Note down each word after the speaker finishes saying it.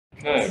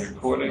Okay,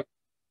 recording.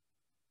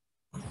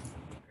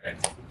 Great.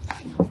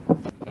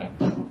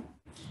 Okay.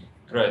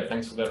 Great,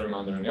 thanks for that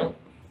reminder, Neil.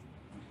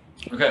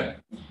 Okay,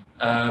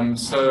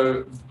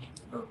 so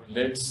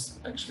let's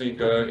actually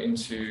go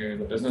into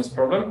the business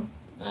problem.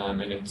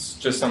 And it's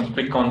just some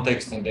quick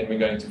context, and then we're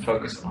going to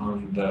focus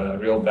on the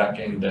real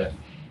backend,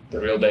 the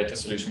real data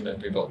solution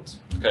that we built.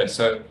 Okay,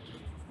 so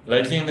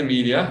lately in the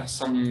media,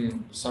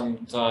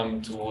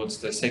 sometime towards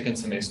the second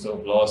semester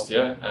of last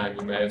year,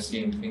 you may have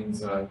seen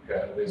things like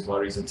there's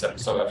worries that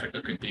South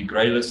Africa could be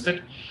grey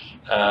listed,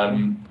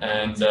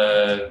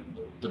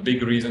 the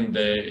big reason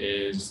there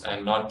is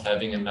not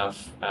having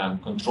enough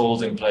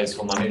controls in place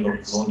for money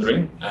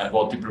laundering,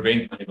 well, to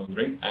prevent money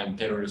laundering and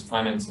terrorist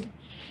financing.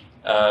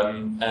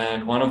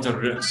 And one of the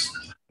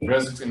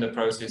risks in the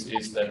process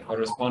is that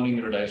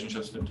corresponding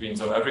relationships between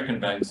South African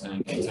banks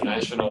and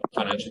international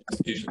financial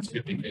institutions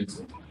could be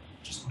cancelled.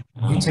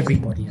 Mute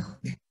everybody out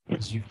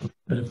because you've got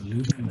a bit of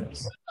loop in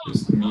this.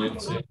 Just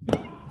mute it.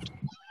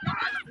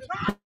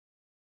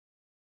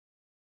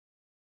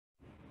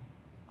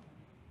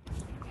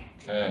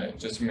 Okay,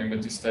 just remember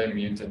to stay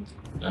muted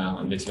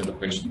unless you have a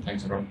question.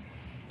 Thanks, everyone.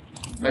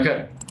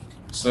 Okay,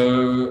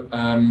 so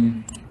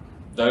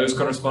those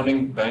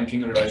corresponding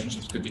banking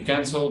relationships could be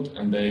cancelled,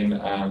 and then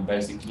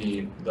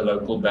basically the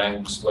local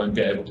banks won't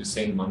be able to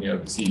send money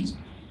overseas.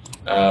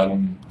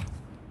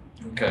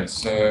 Okay,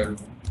 so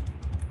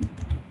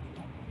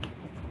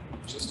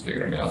just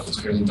figuring out this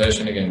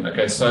presentation again.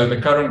 Okay, so the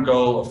current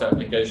goal of the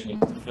application is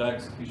to flag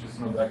suspicious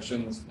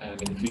transactions,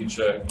 and in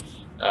future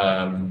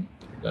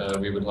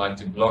we would like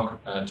to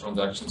block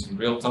transactions in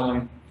real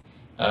time.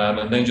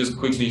 And then just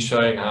quickly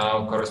showing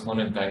how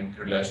correspondent bank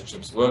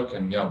relationships work.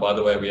 And yeah, by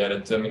the way, we had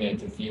a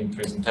Terminator themed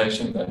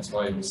presentation. That's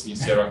why you see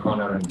Sarah,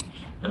 Connor,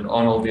 and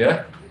Arnold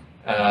here.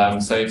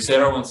 So if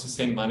Sarah wants to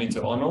send money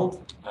to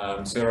Arnold,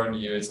 Sarah in the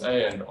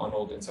USA and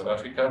Arnold in South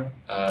Africa,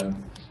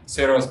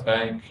 Sarah's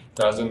bank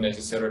doesn't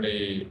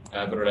necessarily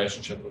have a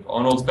relationship with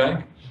Arnold's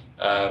bank,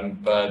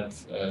 but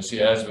she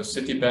has with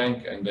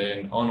Citibank, and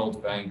then Arnold's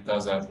bank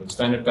does have with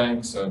Standard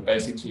Bank. So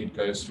basically it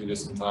goes through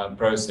this entire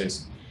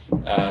process.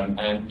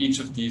 And each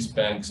of these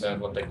banks have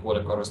what they call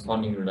a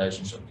corresponding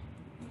relationship.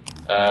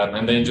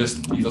 And then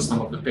just these are some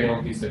of the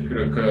penalties that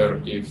could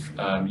occur if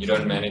you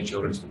don't manage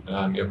your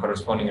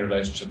corresponding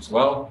relationships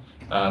well,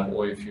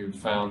 or if you're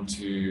found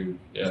to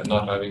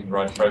not having the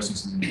right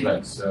processes in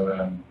place.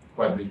 So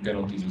quite big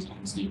penalties, as you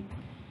can see.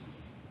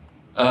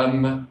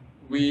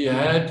 We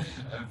had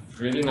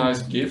really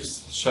nice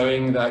GIFs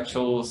showing the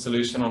actual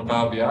solution on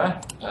Power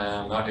BI.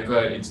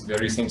 However, it's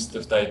very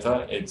sensitive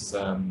data. It's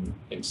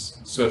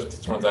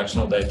Swift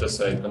transactional data,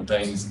 so it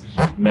contains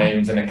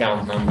names and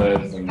account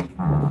numbers and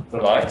the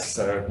likes.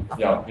 So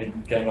yeah, we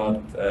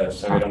cannot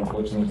show it,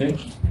 unfortunately.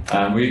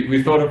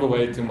 We thought of a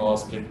way to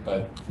mask it,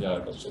 but yeah,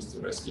 it was just too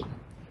risky.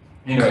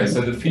 Anyway,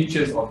 so the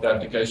features of the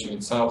application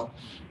itself.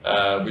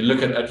 We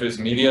look at adverse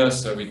media,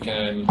 so we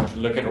can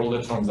look at all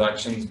the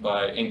transactions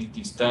by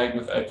entities tagged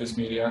with adverse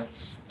media,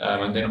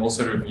 and then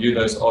also review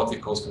those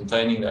articles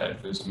containing the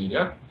adverse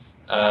media.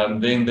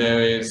 Then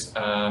there is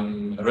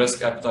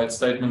risk appetite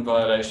statement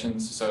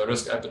violations. So a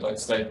risk appetite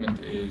statement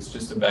is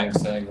just a bank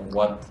saying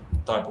what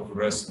type of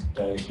risk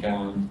they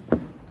can,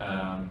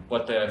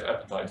 what they have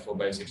appetite for,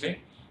 basically.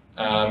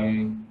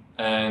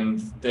 And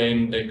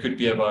then there could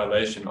be a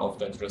violation of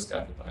that risk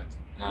appetite.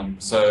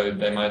 So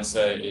they might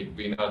say,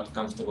 we're not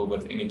comfortable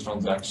with any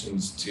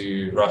transactions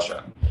to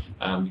Russia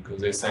because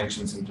there's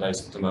sanctions in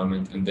place at the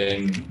moment, and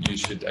then you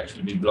should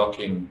actually be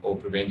blocking or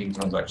preventing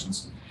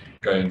transactions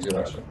going to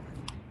Russia.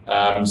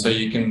 So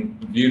you can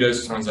view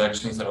those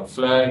transactions that are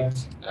flagged,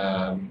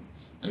 and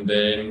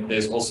then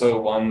there's also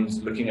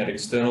ones looking at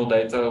external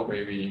data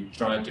where we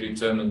try to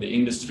determine the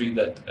industry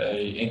that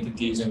an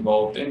entity is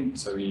involved in.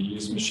 So we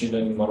use machine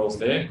learning models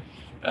there.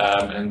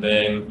 And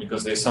then,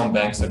 because there's some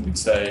banks that would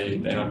say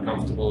they're not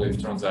comfortable if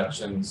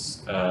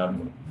transactions,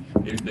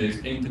 if there's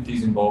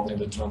entities involved in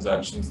the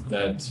transactions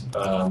that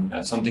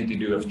have something to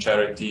do with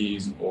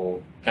charities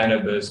or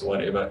cannabis or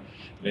whatever.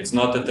 And it's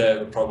not that they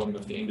have a problem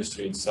with the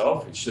industry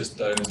itself, it's just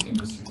those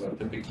industries are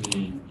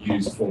typically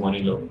used for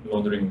money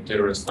laundering and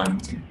terrorist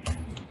financing.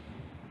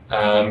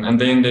 And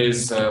then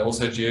there's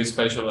also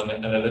geospatial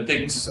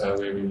analytics,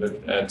 where we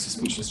look at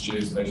suspicious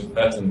geospatial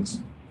patterns.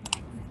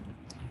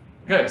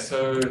 Okay,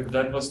 so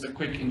that was the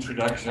quick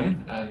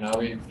introduction, and now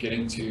we're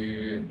getting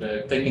to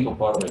the technical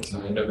part of it. So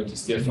I hand over to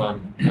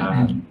Stefan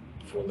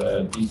for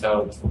the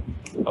detailed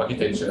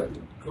architecture.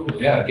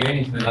 Cool, yeah, getting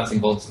into the nuts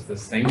and bolts of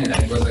this thing.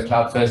 It was a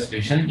cloud-first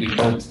solution. We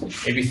built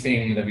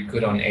everything that we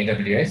could on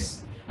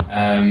AWS,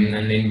 and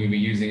then we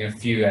were using a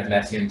few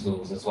Atlassian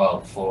tools as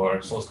well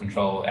for source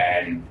control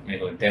and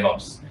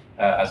DevOps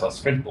as our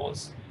sprint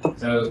boards.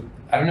 So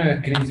I don't know,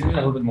 can you zoom in a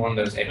little bit more on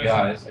those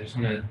APIs? I just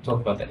want to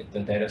talk about the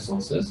data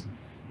sources.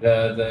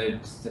 The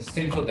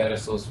central data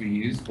source we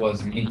used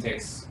was an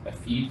index, a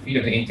feed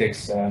of the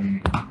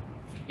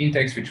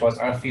index, which was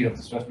our feed of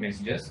the Swift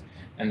messages,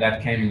 and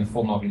that came in the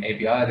form of an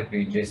API that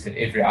we ingested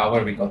every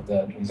hour. We got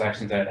the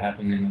transactions that had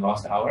happened in the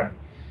last hour,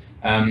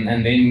 and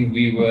then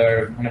we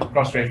were kind of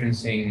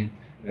cross-referencing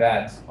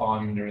that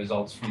on the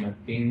results from a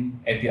Bing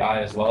API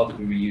as well that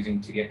we were using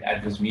to get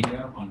adverse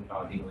media on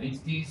our legal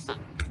entities.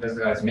 Those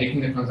guys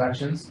making the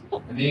transactions,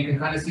 and then you can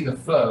kind of see the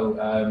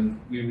flow.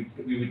 We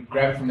would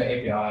grab from the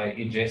API,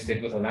 ingest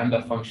it with a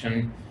Lambda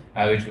function,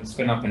 which would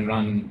spin up and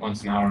run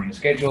once an hour on the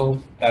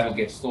schedule. That will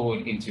get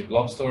stored into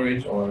blob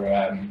storage or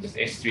just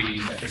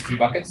S3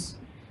 buckets.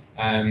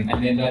 And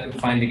then that would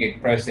finally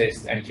get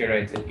processed and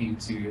curated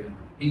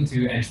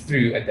into and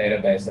through a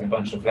database and a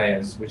bunch of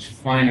layers, which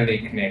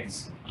finally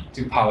connects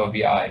to Power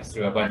BI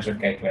through a bunch of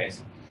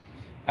gateways.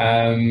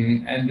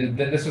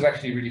 This was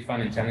actually really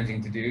fun and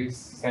challenging to do.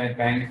 Senate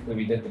Bank, where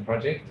we did the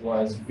project,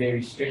 was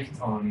very strict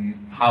on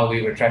how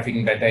we were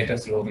trafficking that data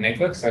through all the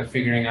networks. So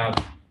figuring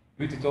out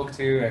who to talk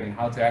to and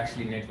how to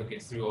actually network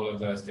it through all of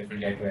those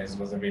different gateways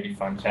was a really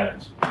fun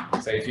challenge.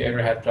 So if you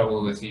ever have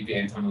trouble with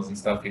VPN tunnels and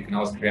stuff, you can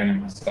ask Rian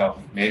and myself.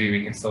 Maybe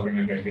we can still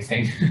remember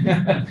everything.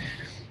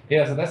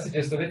 Yeah, so that's the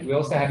gist of it. We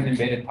also have an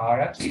embedded Power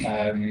Apps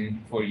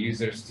for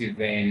users to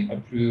then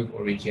approve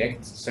or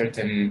reject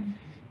certain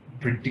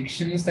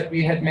predictions that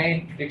we had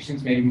made.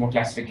 Predictions, maybe more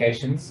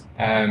classifications.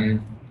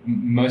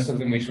 Most of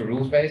them which were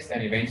rules-based,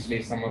 and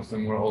eventually some of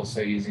them were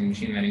also using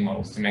machine learning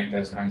models to make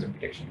those kinds of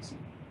predictions.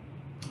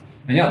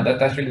 And yeah,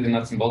 that's really the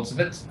nuts and bolts of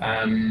it.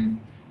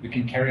 We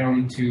can carry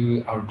on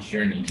to our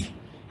journey.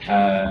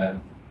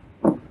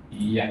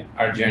 Yeah,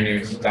 our journey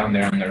is down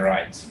there on the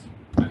right.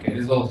 Okay,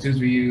 these little tools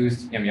we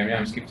used,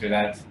 yum, skip through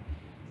that.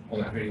 All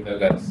that pretty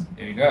logos.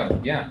 There you go,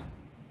 yeah.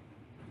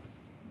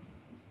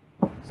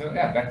 So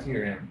yeah, back to you,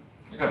 Rian.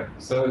 Okay,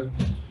 so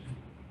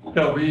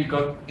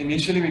yeah,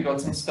 initially we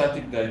got some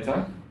static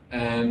data,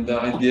 and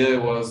the idea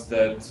was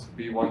that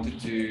we wanted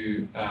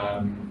to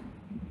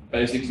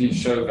basically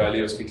show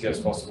value as quickly as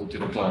possible to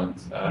the client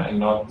and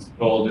not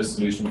build a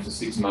solution for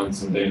 6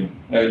 months and then,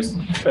 it's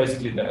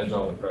basically the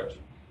agile approach.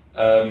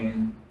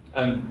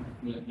 And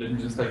let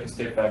me just take a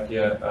step back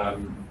here.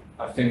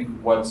 I think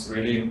what's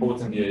really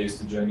important here is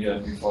the journey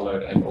that we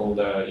followed and all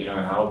the,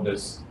 how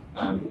this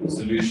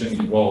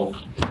solution evolved.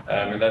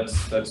 And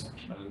that's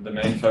the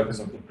main focus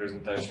of the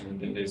presentation. And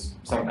then there's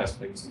some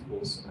aspects, of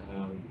course,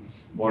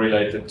 more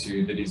related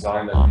to the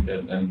design that we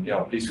did. And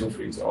yeah, please feel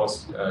free to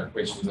ask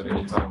questions at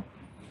any time.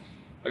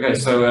 Okay,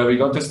 so we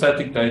got the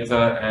static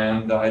data,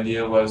 and the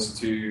idea was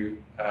to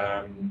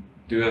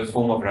do a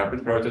form of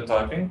rapid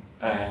prototyping,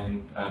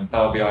 and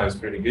Power BI is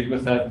pretty good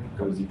with that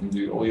because you can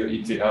do all your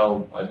ETL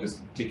by just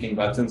clicking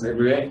buttons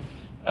everywhere.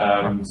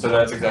 So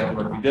that's exactly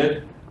what we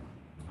did.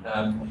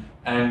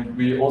 And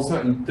we also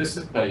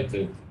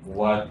anticipated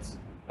what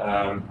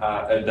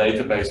a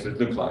database would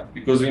look like,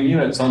 because we knew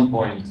at some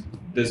point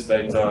this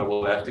data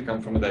will have to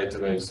come from a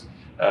database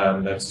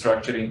that's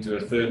structured into a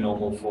third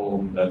normal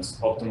form, that's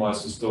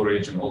optimized for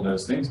storage and all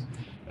those things.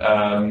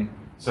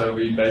 So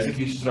we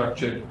basically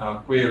structured our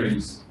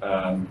queries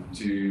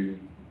to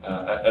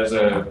as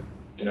a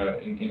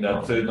in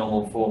that third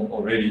normal form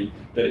already,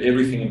 that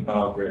everything in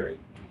Power Query.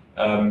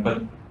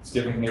 But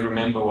Stefan, can you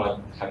remember what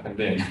happened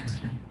then?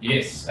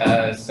 Yes.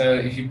 So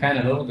if you pan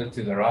a little bit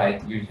to the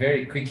right, we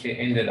very quickly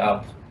ended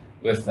up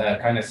with a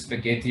kind of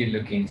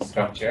spaghetti-looking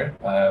structure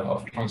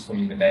of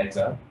transforming the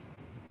data.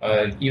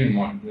 Even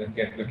more,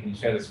 looking,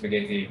 show the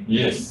spaghetti.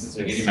 Yes,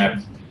 spaghetti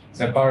map.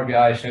 So Power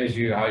BI shows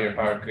you how your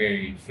Power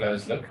Query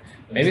flows look.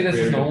 Maybe this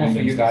is normal for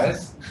you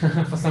guys,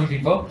 for some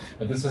people,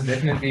 but this was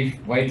definitely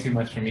way too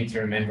much for me to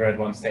remember at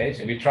one stage.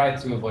 And we tried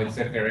to avoid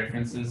circular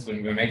references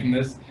when we were making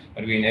this,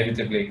 but we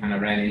inevitably kind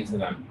of ran into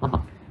them.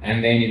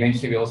 And then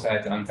eventually we also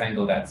had to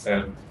untangle that.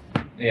 So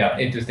yeah,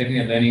 it was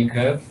definitely a learning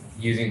curve.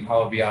 Using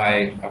Power BI,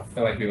 I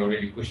feel like we were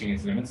really pushing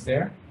its limits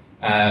there.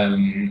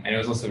 And it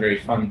was also very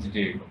fun to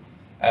do.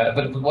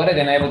 But what it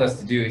enabled us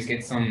to do is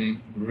get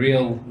some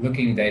real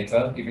looking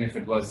data, even if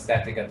it was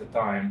static at the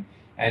time,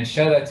 and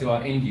show that to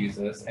our end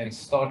users and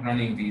start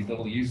running these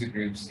little user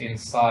groups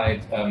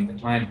inside the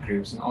client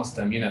groups and ask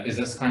them, is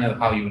this kind of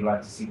how you would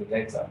like to see the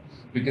data?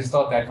 We could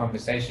start that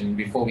conversation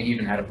before we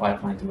even had a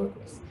pipeline to work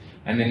with.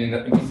 And then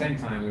at the same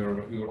time,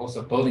 we were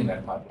also building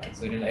that pipeline.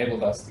 So it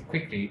enabled us to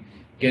quickly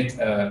get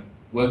a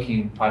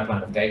working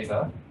pipeline of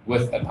data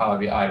with a Power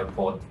BI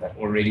report that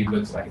already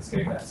looks like it's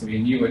doing that. So we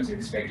knew what to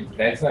expect with the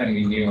data, and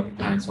we knew what the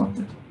clients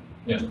wanted.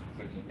 Yeah.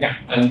 Yeah.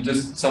 And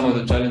just some of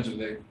the challenges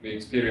that we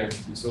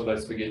experienced, we saw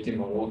that spaghetti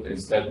model,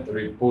 is that the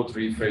report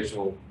refresh,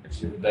 or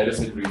actually the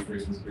dataset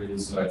refresh, was really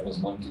slow. It was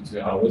 1 to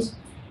 2 hours.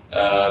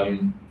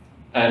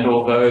 And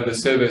although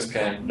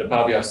the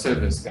Power BI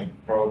service can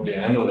probably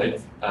handle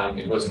it,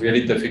 it was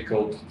really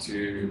difficult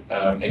to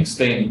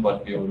extend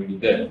what we already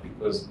did,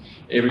 because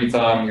every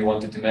time you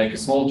wanted to make a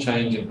small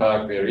change in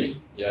Power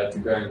Query, you had to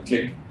go and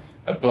click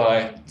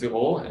apply to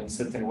all and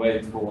sit and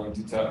wait for 1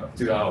 to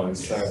 2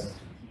 hours. Yes. So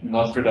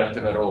not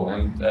productive at all.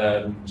 And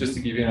just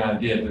to give you an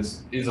idea,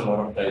 this is a lot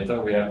of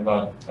data. We have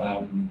about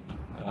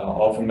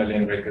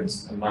 500,000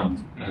 records a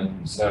month.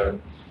 So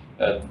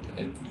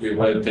we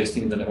were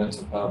testing the limits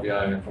of Power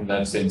BI from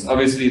that sense.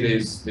 Obviously,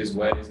 there's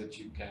ways that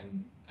you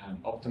can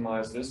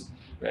optimize this.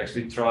 We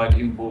actually tried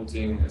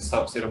importing a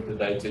subset of the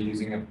data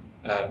using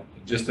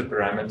just a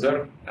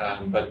parameter,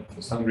 but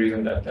for some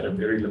reason that had a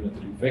very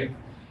limited effect.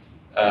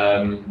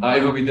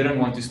 However, we didn't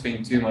want to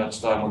spend too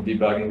much time on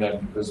debugging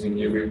that because we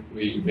knew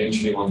we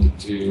eventually wanted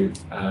to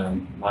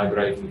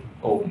migrate it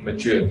or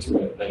mature to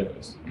a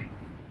database.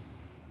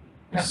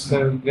 Yeah,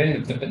 so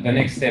then the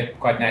next step,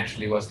 quite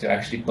naturally, was to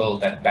actually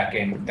build that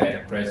backend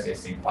data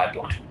processing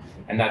pipeline.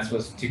 And that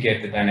was to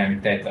get the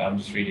dynamic data. I'm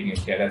just reading it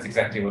here. That's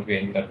exactly what we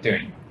ended up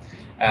doing.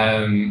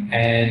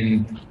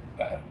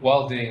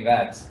 While doing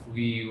that,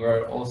 we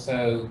were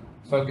also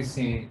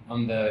focusing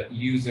on the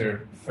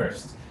user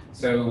first.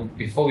 So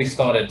before we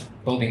started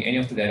building any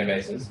of the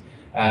databases,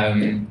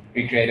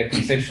 we created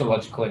conceptual,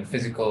 logical, and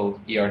physical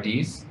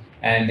ERDs.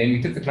 And then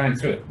we took the client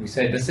through it. We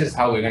said, this is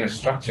how we're going to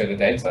structure the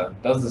data.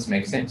 Does this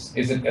make sense?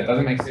 Does it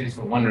make sense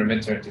for one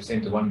remitter to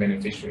send to one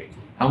beneficiary?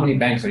 How many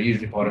banks are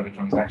usually part of a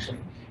transaction?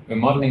 We're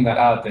modeling that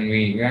out, and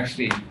we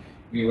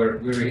were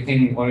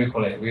hitting, what do we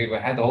call it? We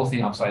had the whole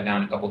thing upside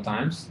down a couple of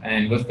times,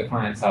 and with the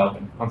client's help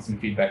and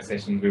constant feedback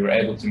sessions, we were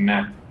able to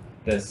map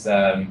this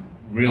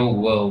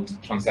real-world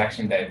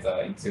transaction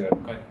data into a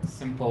quite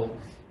simple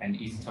and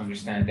easy to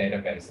understand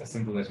database, as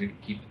simple as we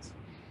could keep it.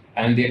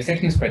 And the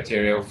acceptance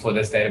criteria for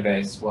this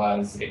database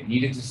was it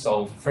needed to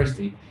solve,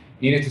 firstly,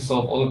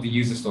 all of the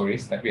user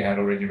stories that we had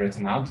already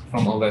written out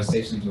from all those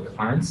sessions with the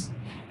clients.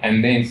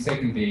 And then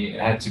secondly, it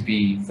had to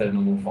be third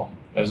normal form.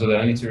 Those are the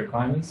only two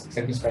requirements,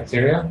 acceptance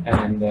criteria.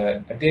 And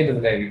at the end of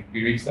the day,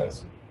 we reached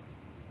those.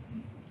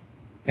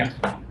 Yeah.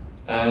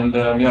 And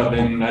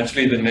then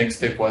naturally the next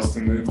step was to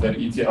move that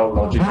ETL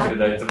logic to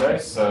the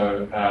database.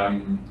 So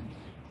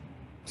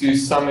to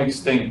some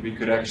extent, we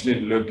could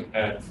actually look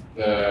at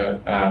the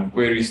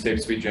query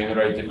steps we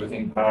generated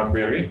within Power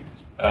Query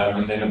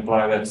and then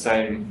apply that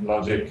same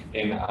logic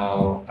in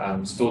our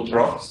stored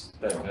props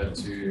that had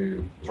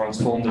to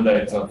transform the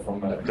data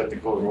from a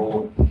typical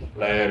raw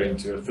layer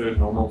into a third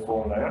normal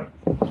form layer,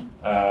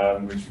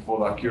 which we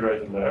call our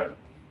curated layer.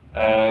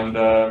 And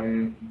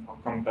I'll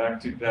come back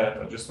to that.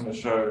 I just want to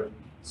show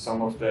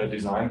some of the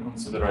design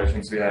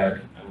considerations we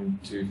had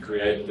to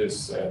create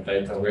this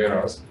data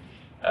warehouse.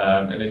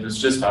 And it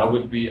was just how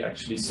would we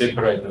actually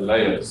separate the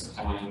layers,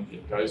 and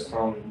it goes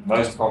from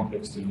most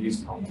complex to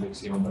least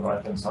complex here on the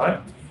right hand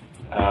side.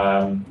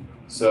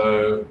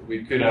 So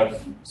we could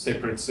have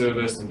separate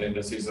servers, and then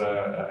this is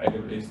a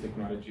AWS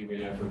technology where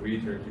you have a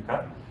read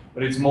replica,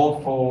 but it's more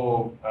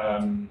for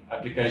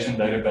application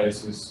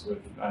databases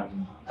with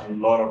a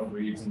lot of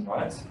reads and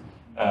writes.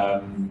 I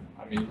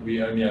mean,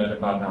 we only had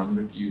about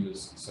 100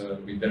 users, so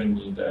we didn't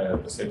need a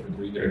separate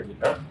read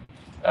replica.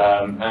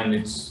 And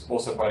it's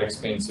also quite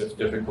expensive,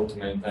 difficult to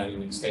maintain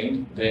and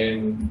extend.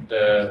 Then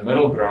the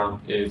middle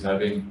ground is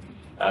having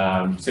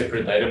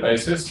separate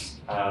databases.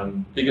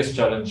 Biggest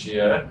challenge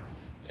here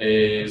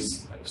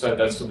is, so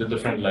that's for the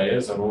different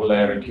layers, a raw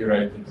layer, a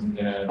curated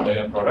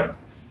data product.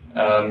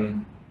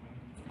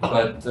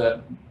 But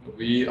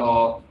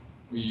we're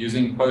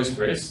using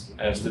Postgres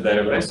as the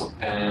database,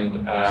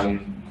 and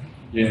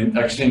you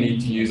actually need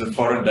to use a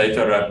foreign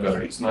data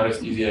wrapper. It's not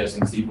as easy as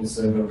in SQL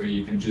Server where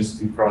you can just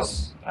do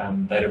cross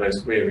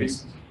database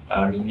queries.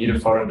 You need a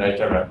foreign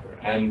data wrapper,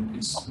 and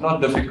it's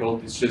not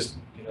difficult. It's just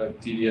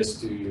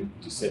tedious to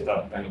set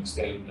up and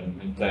extend and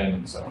maintain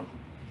and so on.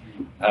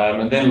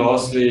 And then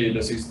lastly,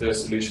 this is the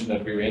solution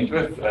that we went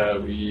with.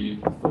 We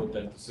thought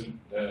that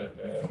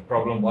the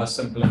problem was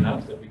simple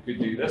enough that we could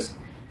do this.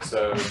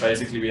 So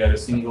basically, we had a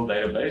single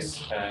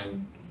database,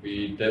 and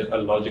we did a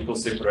logical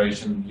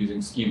separation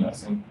using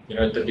schemas. And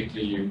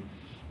typically you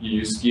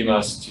use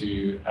schemas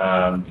to,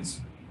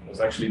 it was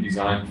actually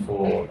designed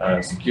for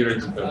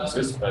security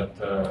purposes, but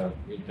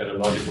we did a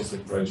logical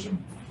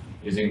separation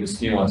using the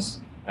schemas.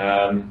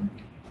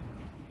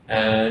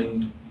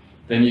 And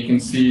then you can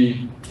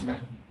see,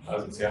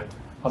 how's it here?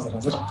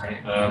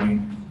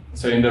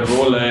 So in the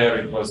raw layer,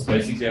 it was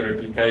basically a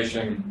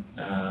replication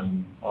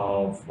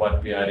of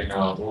what we had in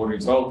our raw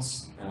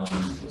results.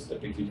 It was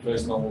typically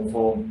first normal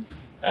form.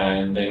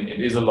 And then it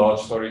is a large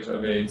storage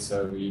overhead,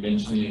 so we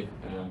eventually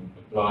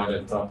applied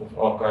a type of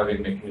archiving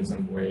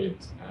mechanism where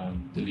it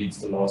deletes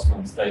the last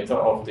month's data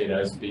after it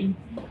has been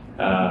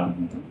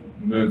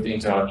moved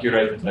into our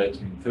curated data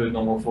in third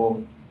normal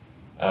form,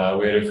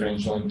 where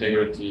referential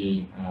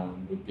integrity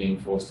would be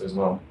enforced as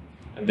well.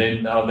 And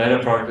then our data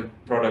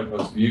product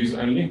was views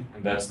only,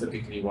 and that's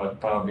typically what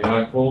Power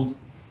BI called.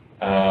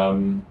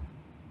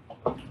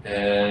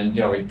 And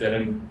yeah, we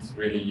didn't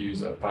really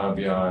use a Power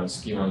BI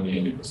schema in the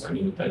end, it was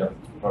only the data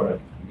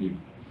product view.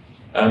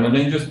 And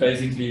then just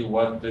basically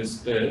what this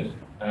did,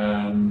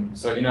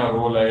 so in our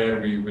raw layer,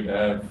 we would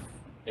have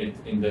it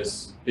in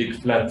this big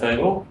flat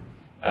table,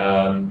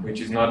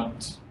 which is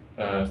not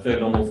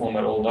third normal form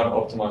at all, not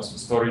optimized for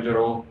storage at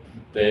all.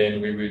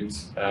 Then we would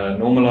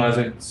normalize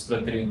it,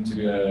 split it into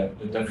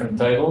the different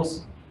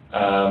tables.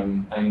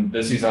 And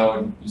this is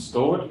how it's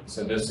stored.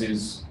 So this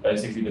is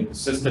basically the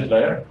persisted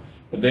layer.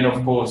 But then,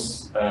 of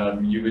course,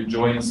 you would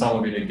join some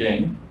of it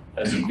again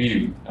as a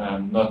view,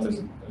 not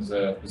as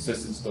a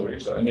persistent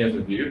storage, so only as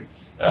a view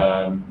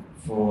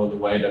for the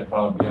way that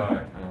Power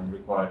BI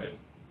required it.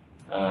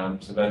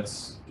 So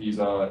this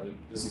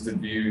is the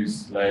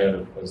views layer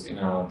that was in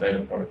our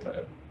data product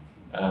layer.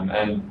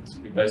 And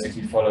we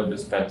basically follow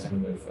this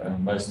pattern with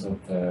most of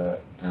the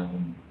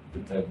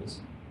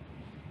tables.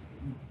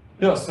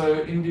 Yeah,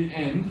 so in the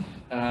end,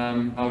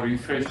 our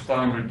refresh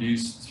time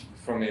reduced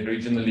from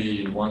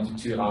originally 1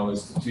 to 2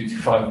 hours to 2 to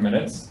 5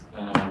 minutes.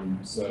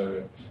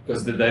 So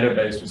because the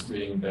database was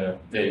doing the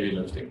heavy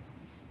lifting.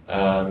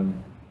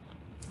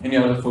 Any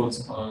other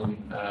thoughts on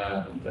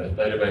the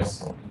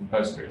database in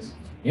Postgres?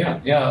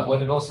 Yeah.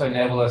 What it also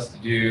enabled us to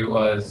do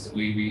was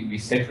we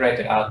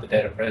separated out the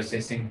data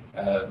processing,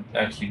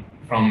 actually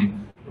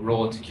from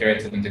raw to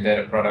curated into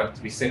data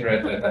product. We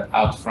separated that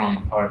out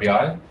from Power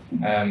BI,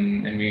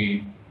 and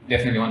we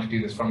definitely want to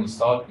do this from the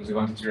start because we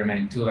wanted to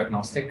remain tool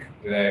agnostic.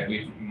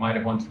 We might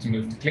have wanted to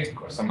move to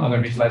Click or some other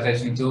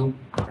visualization tool,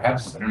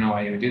 perhaps. I don't know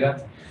why you would do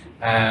that.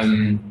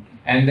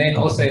 And then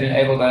also it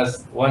enabled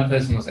us, one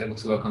person was able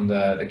to work on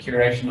the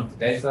curation of the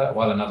data,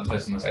 while another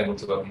person was able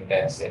to work on the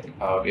data set in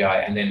Power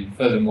BI. And then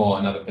furthermore,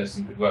 another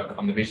person could work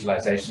on the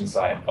visualization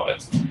side of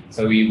it.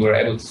 So we were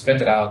able to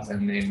split it out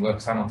and then work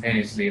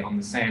simultaneously on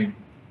the same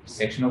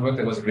section of work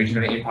that was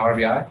originally in Power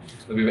BI.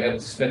 So we were able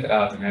to split it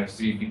out and have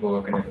 3 people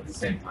working on it at the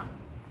same time.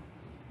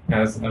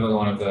 Now, that's another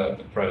one of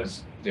the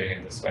pros doing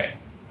it this way.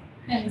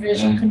 And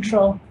version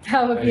control.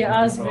 Power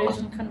BI's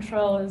version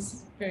control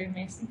is very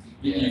messy.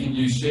 You can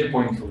use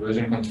SharePoint for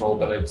version control,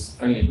 but it's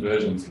only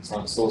versions, it's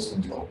not source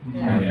control.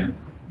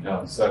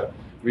 Yeah, so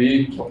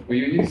we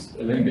use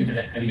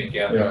Alembic.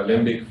 Yeah,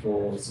 Alembic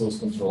for source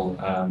control.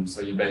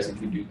 So you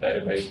basically do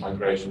database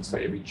migrations for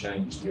every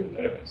change to your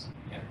database.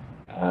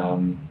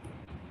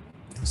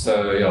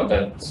 So yeah,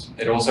 that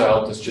it also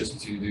helped us just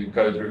to do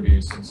code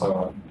reviews and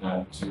so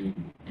on to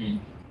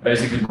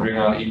basically bring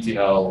our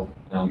ETL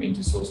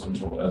into source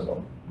control as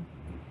well.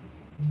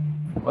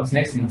 What's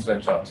next in the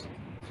flowchart?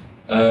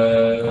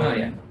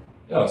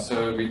 Yeah,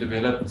 so we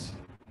developed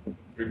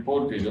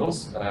report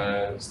visuals.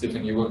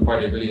 Stefan, you were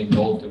quite heavily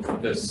involved in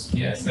this.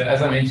 Yeah, so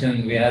as I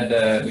mentioned,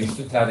 we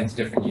split out into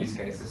different use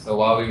cases. So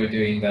while we were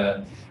doing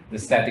the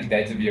static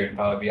data view in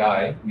Power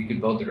BI, we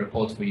could build the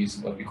report for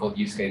what we called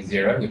use case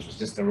 0, which was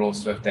just the raw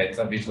Swift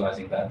data,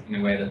 visualizing that in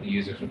a way that the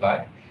users would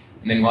like.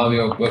 And then while we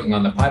were working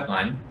on the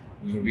pipeline,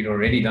 we'd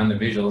already done the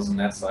visuals on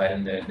that side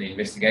and the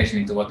investigation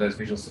into what those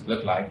visuals would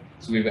look like.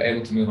 So we were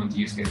able to move on to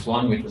use case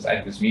 1, which was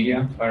Adverse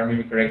Media, if I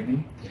remember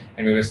correctly.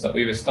 And we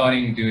were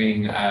starting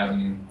doing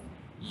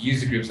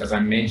user groups, as I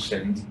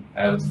mentioned,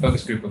 with a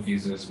focus group of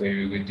users where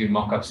we would do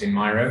mock-ups in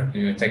Miro.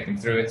 We would take them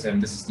through it, and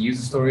this is the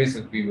user stories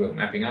that we were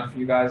mapping out for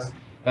you guys.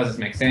 Does this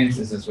make sense?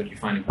 Is this what you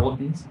find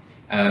important?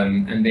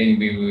 And then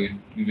we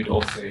would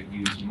also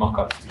use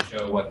mock-ups to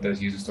show what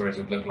those user stories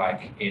would look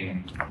like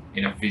in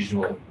a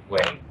visual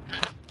way.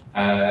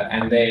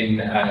 And then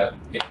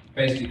it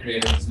basically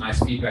created this nice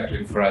feedback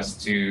loop for us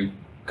to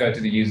go to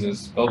the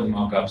users, build the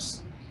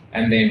mock-ups,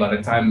 and then by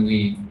the time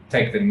we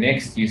take the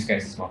next use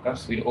cases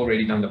mock-ups, we'd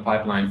already done the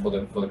pipeline for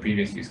the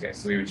previous use case.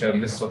 So we would show them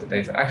this is what the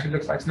data actually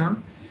looks like now.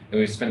 And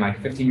we spend like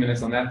 15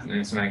 minutes on that, and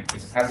it's like,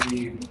 this is how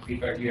many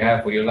feedback you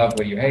have, what you love,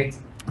 what you hate,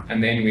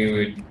 and then we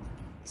would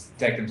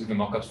take them to the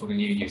mock-ups for the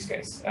new use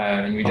case.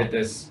 And we did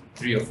this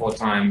 3 or 4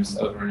 times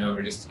over and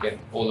over just to get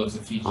all of the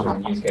features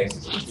and use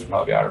cases into the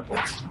Power BI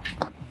reports.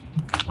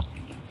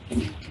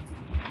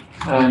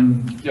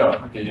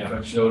 I've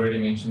actually already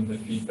mentioned the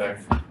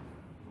feedback from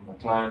the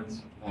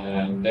client,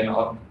 and then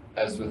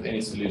as with any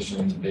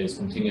solution, there's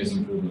continuous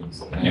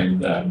improvements.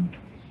 And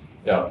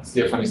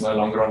Stefan is no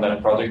longer on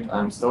that project.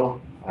 I'm still,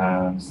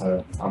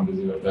 so I'm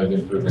busy with those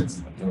improvements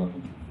at the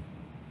moment.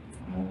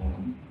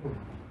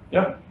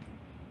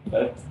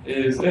 That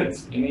is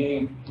it.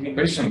 Any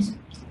questions?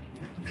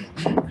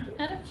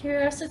 Out of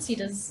curiosity,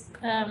 does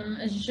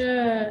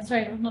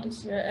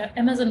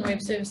Amazon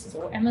Web Services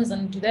or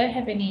Amazon, do they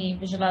have any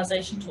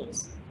visualization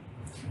tools?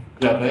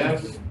 Yeah, they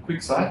have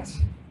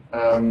QuickSight.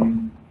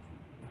 Don't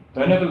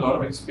have a lot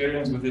of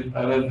experience with it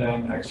other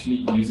than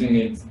actually using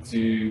it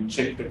to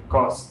check the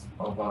cost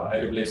of our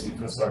AWS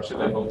infrastructure.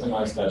 They built a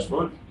nice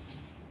dashboard,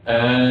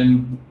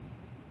 and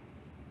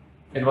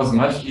it was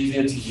much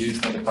easier to use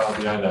than the Power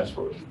BI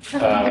dashboard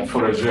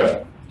for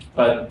Azure.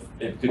 But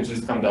it could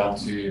just come down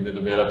to the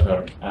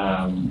developer.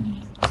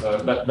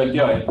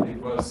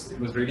 It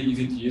was really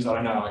easy to use. I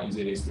don't know how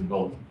easy it is to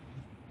build.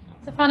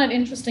 So I find it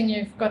interesting.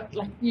 You've got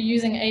you're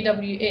using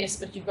AWS,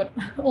 but you've got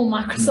all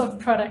Microsoft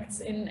products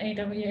in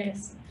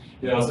AWS.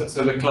 Yeah.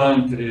 So the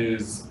client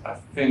is, I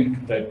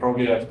think they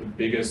probably have the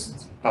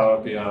biggest Power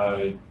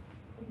BI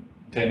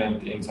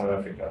tenant in South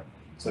Africa.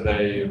 So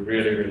they're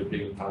really, really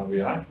big in Power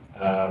BI.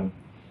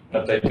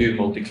 But they do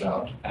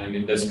multi-cloud, and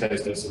in this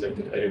case, they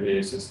selected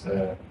AWS as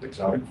the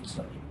cloud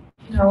infrastructure.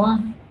 No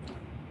one.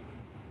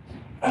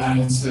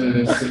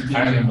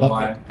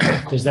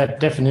 There's that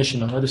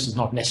definition. I know this is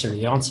not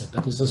necessarily the answer,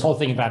 but there's this whole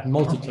thing about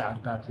multi-cloud,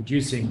 about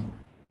reducing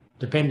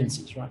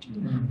dependencies, right?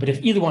 Mm-hmm. But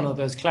if either one of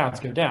those clouds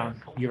go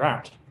down, you're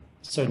out.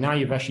 So now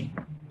you've actually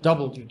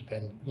doubled your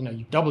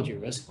you've doubled your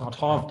risk, not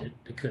halved it,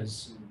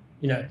 because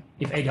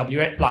if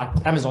AWS, like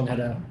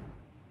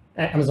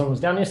Amazon was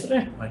down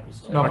yesterday,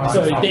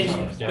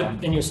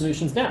 then your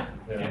solution's down.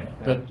 Yeah.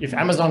 But if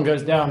Amazon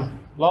goes down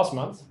last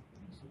month,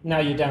 now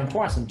you're down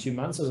twice in 2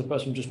 months as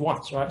opposed to just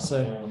once, right?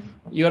 So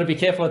you got to be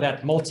careful of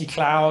that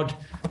multi-cloud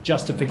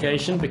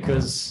justification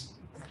because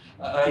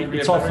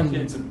it's often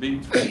it's a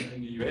big trend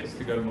in the US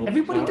to go multi-cloud.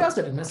 everybody does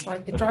it, and it's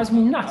like it drives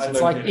me nuts.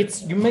 It's like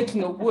you're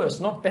making it worse,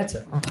 not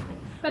better.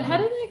 But how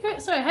do they go?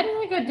 Sorry, how do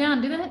they go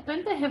down?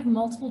 Don't they have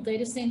multiple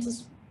data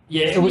centers?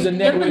 Yeah, it was a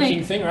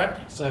networking thing, right?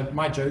 So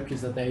my joke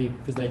is that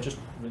because they just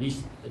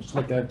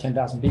let go of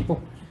 10,000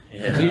 people,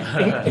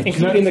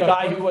 including the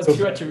guy who was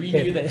who had to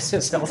renew the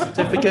SSL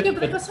certificate. Yeah, but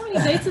they've got so many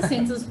data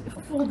centers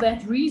for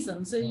that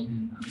reason. So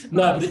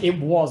no, but it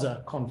was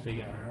a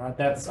config error,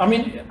 right? I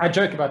mean, I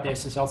joke about the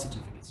SSL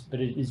certificates, but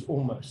it is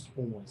almost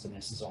always an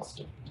SSL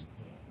certificate.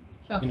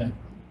 Sure. You know.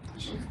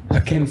 I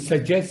can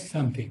suggest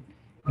something.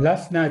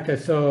 Last night I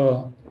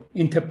saw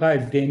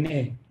Enterprise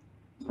DNA.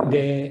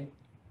 They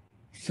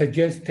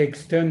suggest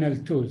external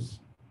tools.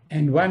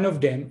 And one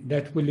of them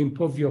that will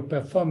improve your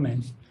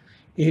performance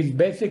is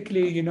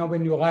basically, you know,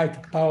 when you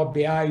write Power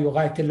BI, you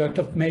write a lot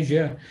of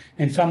measure,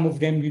 and some of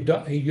them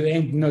you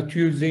end not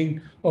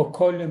using, or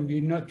column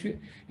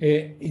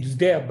it's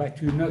there,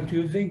 but you're not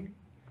using.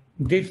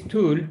 This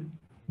tool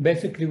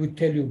basically will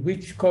tell you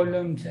which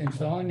columns and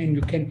so on, and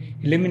you can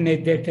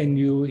eliminate that and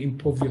you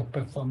improve your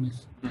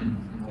performance.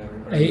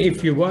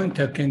 If you want,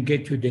 I can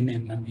get you the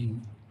name. I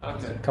mean,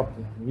 Okay. A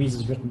couple.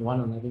 Reese's written one,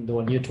 and I think the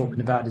one you're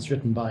talking about is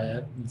written by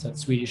it's that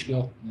Swedish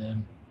girl.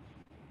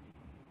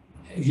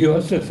 you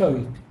also saw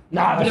it.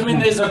 No, but I mean,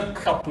 there's a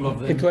couple of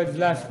them. It was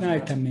last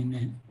night, I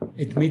mean,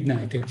 at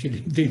midnight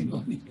actually, this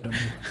morning.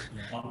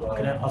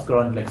 Can I ask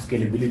around like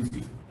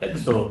scalability? Like,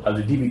 so as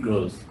the DB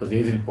grows, because they're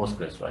using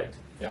Postgres, right?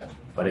 Yeah.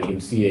 But I can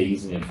see you're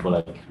using it for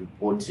like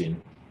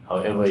reporting.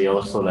 However, you're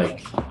also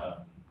like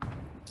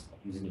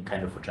using it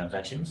kind of for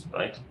transactions,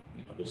 right?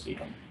 Obviously.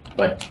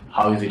 But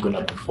how is it going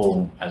to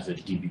perform as the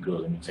DB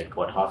grows? I mean, it's like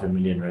what,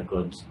 500,000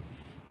 records,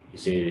 you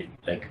say,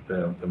 like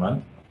per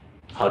month?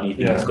 How do you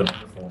think it's going to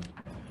perform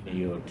in a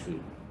year or two?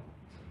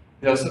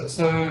 Yeah,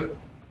 so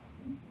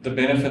the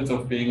benefit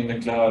of being in the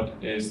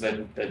cloud is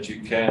that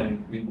you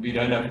can, we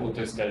don't have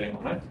auto scaling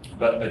on it,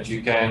 but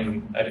you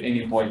can at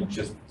any point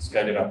just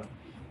scale it up.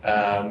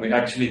 We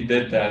actually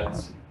did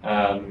that.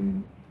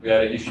 We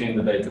had an issue in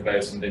the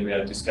database and then we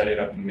had to scale it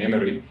up in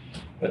memory.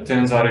 But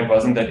turns out it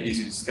wasn't that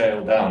easy to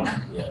scale down.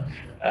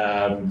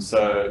 Yeah.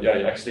 So yeah,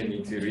 you actually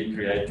need to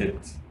recreate it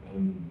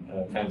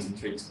in fancy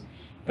tricks.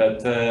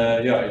 But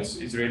yeah,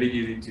 it's really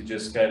easy to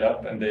just scale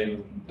up, and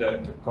then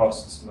the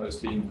costs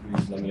mostly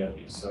increase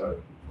linearly.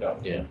 So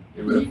yeah.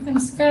 you can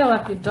scale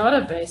up your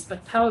database,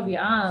 but Power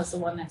BI is the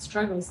one that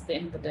struggles at the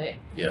end of the day.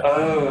 Yeah.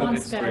 Oh, Can't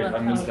it's scale great. up I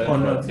missed that. Oh,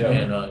 no, part,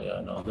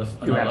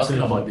 no. I'm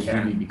asking about the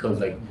DB because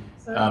like,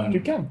 You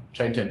can.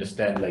 trying to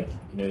understand, like,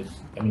 you know,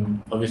 I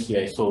mean, obviously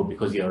I saw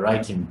because you're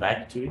writing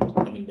back to it,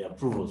 I mean, the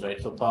approvals, right?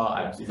 So Power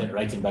Apps isn't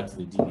writing back to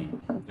the DB.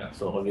 Yeah.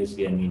 So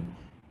obviously, I mean,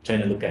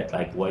 trying to look at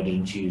like, why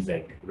didn't you use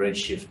like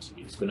Redshift?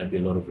 It's going to be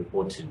a lot of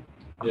reporting.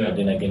 Yeah. And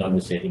then again,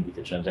 obviously, I think with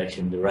the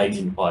transaction, the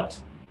writing part,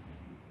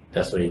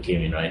 that's where you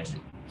came in, right?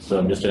 So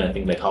I'm just trying to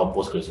think like how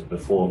Postgres will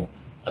perform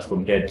as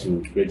compared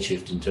to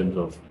Redshift in terms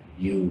of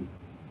you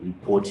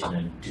reporting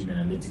and doing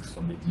analytics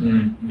from the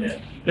DB. Yeah.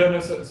 Yeah, no,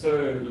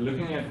 so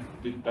looking at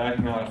it back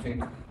now, I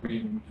think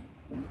we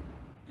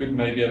could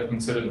maybe have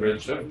considered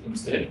Redshift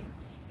instead.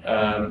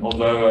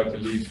 Although I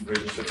believe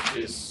Redshift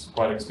is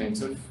quite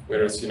expensive,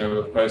 whereas, you know,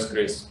 with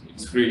Postgres,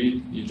 it's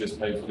free, you just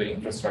pay for the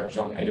infrastructure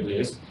on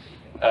AWS.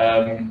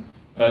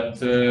 But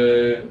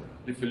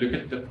if you look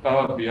at the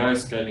Power BI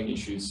scaling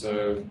issues,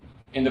 so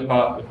in the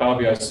Power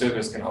BI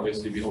service can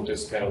obviously be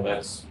auto-scaled.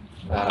 That's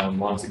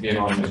once again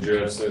on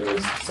Azure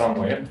servers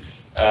somewhere.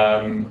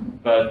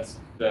 But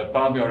the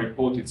Power BI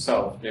report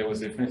itself, there was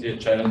definitely a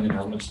challenge in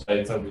how much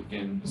data we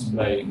can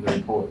display in the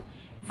report.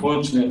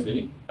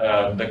 Fortunately,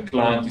 the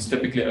client is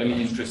typically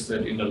only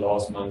interested in the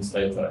last month's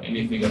data.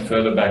 Anything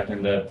further back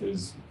than that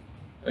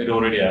it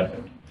already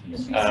happened.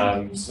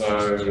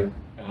 So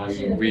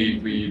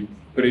we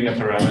put in a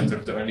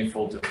parameter to only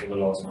filter for the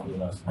last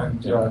month.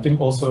 And yeah, I think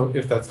also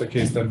if that's the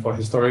case, then for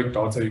historic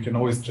data, you can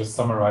always just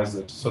summarize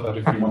it so that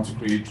if you want to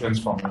create trends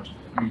from it,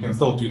 you can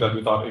still do that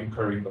without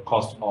incurring the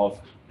cost of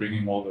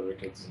bringing all the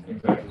records.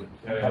 Exactly.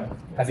 Yeah.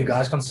 Have you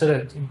guys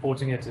considered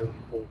importing it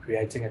or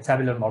creating a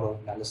tabular model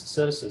analysis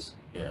services?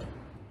 Yeah.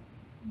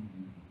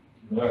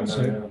 No,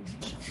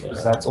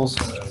 Because that's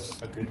also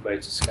a good way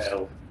to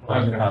scale.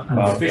 Okay. And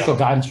the official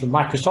guidance from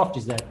Microsoft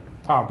is that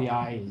Power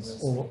BI is,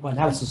 or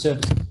analysis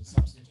services is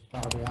a subset of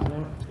Power BI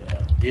now.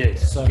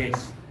 Yes. So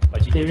yes.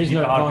 But you there need is to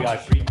be no Power BI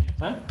advantage. premium.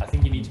 Huh? I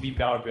think you need to be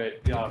Power BI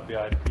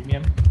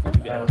premium.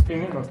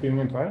 Premium or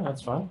Premium Pro,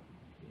 that's fine.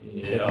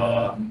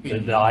 Yeah,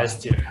 the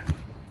highest tier.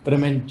 But I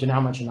mean, do you know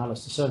how much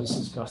analysis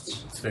services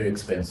costs? It's very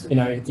expensive. You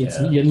know,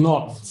 you're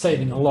not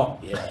saving a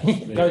lot. Yeah.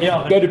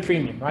 Go to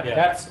premium, right?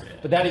 Yeah.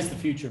 But that is the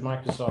future of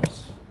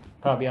Microsoft's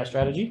Power BI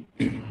strategy.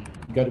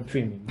 Go to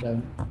premium.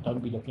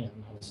 Don't be looking at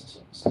analysis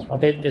services.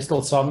 Right? There's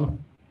still some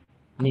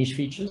niche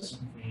features,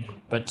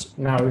 but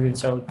now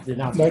so the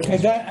But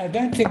I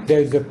don't think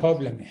there's a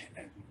problem.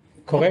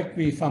 Correct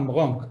me if I'm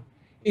wrong.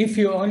 If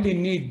you only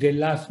need the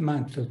last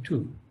month or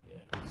two,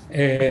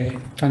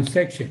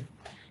 transaction.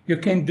 You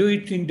can do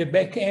it in the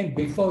back end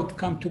before it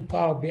comes to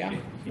Power BI.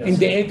 In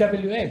the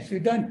AWS,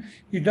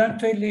 you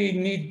don't really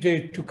need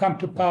to come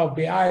to Power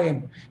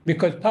BI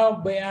because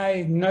Power BI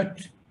is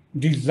not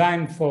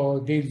designed for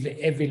this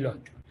heavy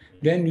load.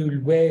 Then you'll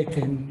wait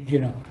and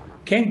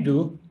can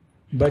do,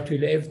 but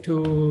you'll have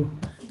to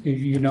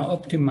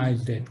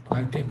optimize that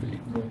quite heavily.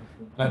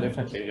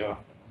 Definitely, yeah.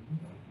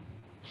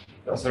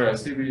 Sorry, I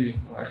see we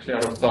are actually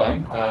out of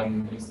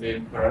time. Is there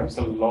perhaps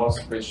a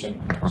last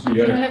question? Do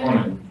you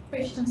have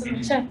questions in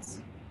the chat?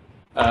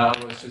 I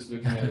was just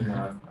looking at it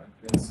now. I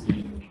couldn't see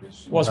any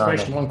questions. Was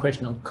one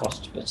question on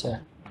cost, but so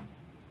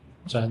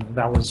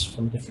that was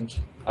from different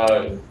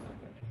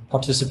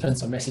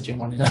participants are messaging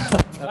one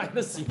another behind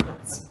the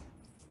scenes.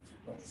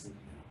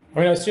 I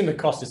mean, I assume the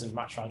cost isn't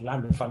much, right?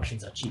 Lambda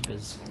functions are cheap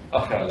as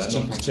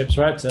chips,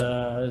 right?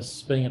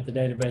 Spinning up the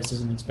database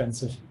isn't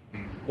expensive.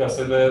 Yeah,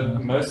 so the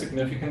most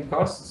significant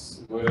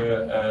costs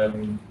were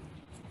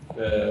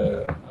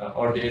the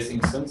RDS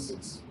instance,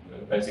 it's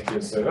basically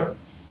a server,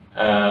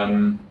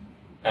 and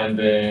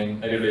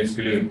then AWS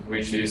Glue,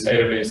 which is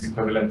AWS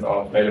equivalent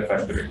of Data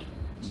Factory.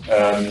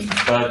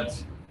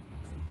 But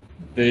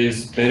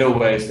there's better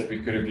ways that we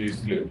could have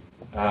used Glue.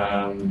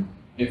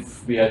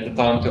 If we had the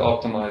time to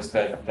optimize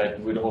that,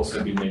 that would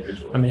also be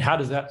negligible. I mean, how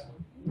does that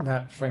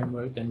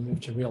framework then move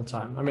to real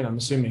time? I mean, I'm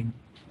assuming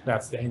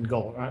that's the end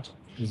goal, right?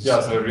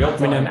 Yeah, so real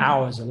time. I mean, an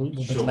hour is a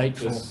little bit late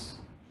for.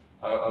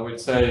 I would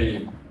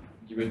say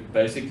you would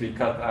basically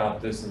cut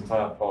out this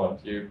entire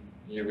part. You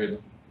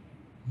would.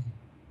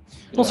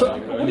 Also,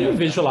 what are you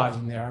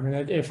visualizing there? I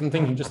mean, if I'm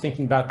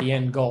thinking about the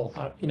end goal,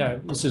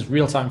 this is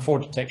real time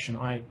fraud detection.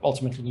 I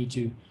ultimately need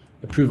to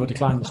approve or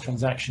decline this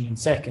transaction in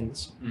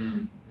seconds.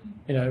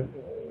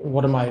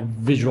 What am I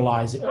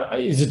visualizing?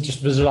 Is it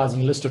just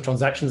visualizing a list of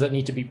transactions that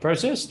need to be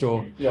processed,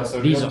 or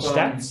so these are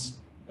stats?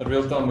 At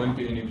real time won't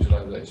be any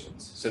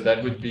visualizations. So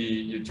that would be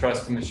you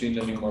trust the machine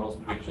learning model's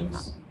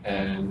predictions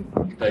and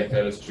you take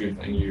that as truth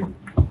and you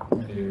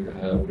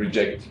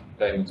reject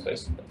payments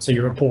based on that. So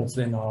your reports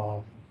then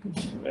are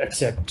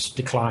accept,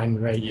 decline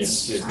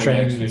rates, yes,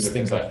 trends,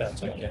 things like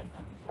that. Okay.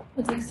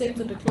 It's accept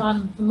or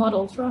decline the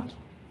models, right?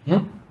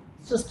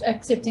 It's just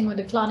accepting or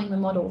declining the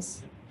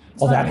models.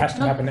 Oh, that has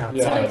to happen now.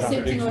 It's not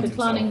accepting or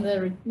declining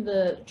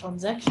the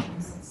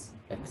transactions. It's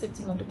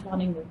accepting or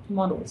declining the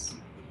models.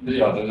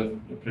 The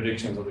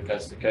predictions or the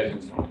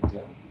classifications.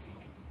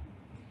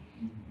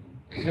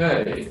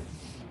 Okay.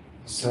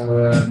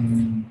 So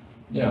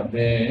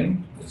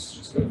then let's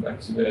just go back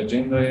to the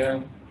agenda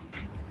here.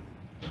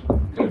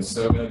 Okay,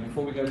 so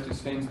before we go to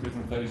Sven's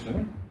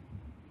presentation,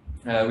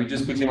 we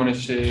just quickly want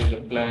to share the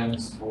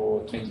plans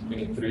for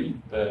 2023,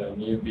 the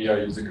new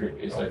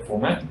BIUG-SA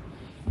format.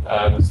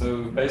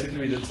 So basically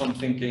we did some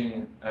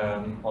thinking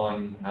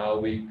on how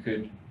we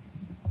could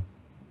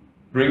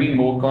bring in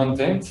more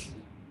content,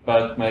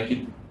 but make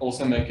it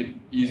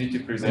easy to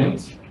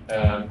present,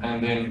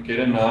 and then get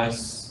a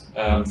nice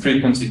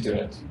frequency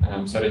to it,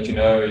 so that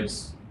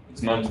it's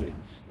monthly.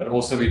 But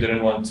also we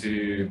didn't want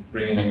to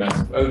bring in a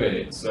massive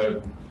overhead.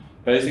 So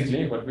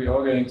basically what we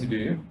are going to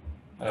do,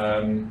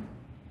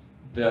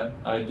 the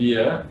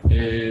idea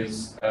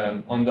is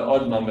on the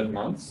odd numbered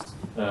months,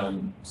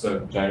 so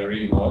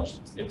January, March,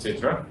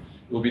 etc.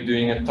 We'll be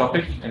doing a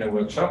topic and a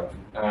workshop,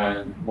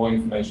 and more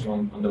information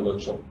on the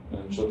workshop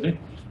shortly.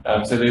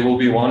 So there will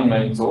be one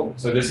main talk.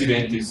 So this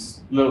event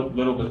is a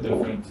little bit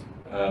different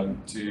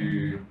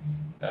to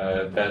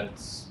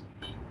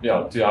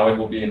how it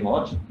will be in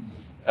March.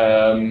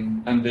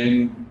 And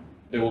then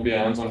there will be a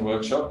hands-on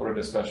workshop or a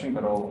discussion,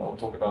 but I'll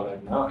talk about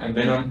that now. And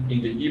then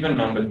in the even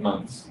numbered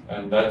months,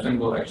 and that's when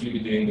we'll actually be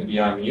doing the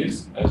BI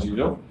news as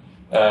usual.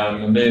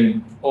 And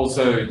then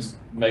also it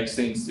makes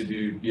sense to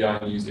do BI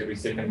news every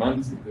second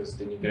month, because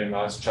then you get a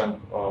nice chunk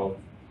of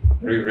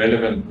very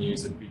relevant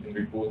news that we can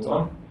report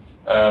on.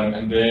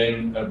 And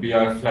then a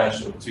BI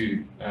flash or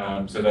two.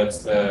 So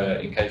that's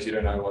in case you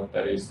don't know what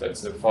that is,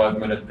 that's a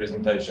 5-minute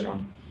presentation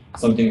on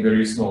something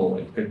very small.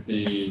 It could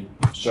be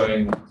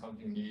showing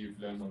something new you've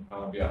learned on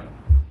Power BI.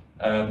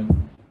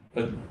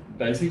 But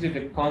basically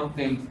the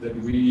content that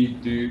we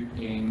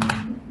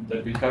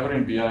cover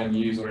in BI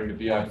News or in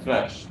the BI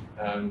Flash,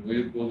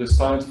 we'll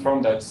decide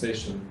from that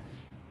session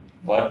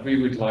what we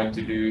would like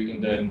to do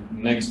in the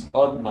next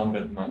odd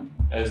numbered month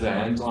as a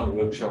hands-on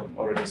workshop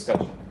or a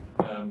discussion.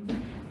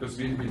 Because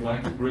we'd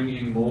like to bring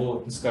in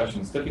more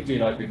discussions, typically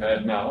like we've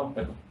had now,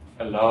 but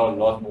allow a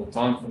lot more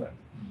time for that.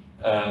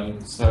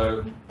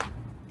 So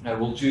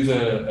we'll choose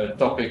a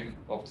topic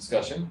of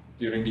discussion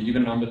during the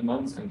even numbered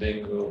months, and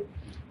then we'll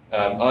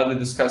either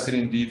discuss it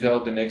in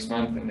detail the next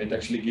month, and it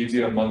actually gives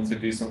you a month to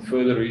do some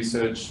further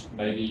research.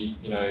 Maybe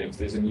if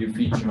there's a new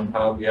feature on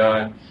Power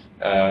BI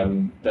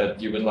that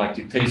you would like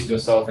to test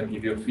yourself and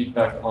give your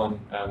feedback on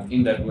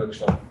in that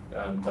workshop,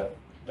 that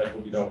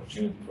will be the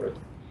opportunity for it.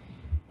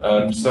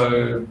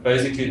 So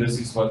basically this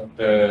is what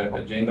the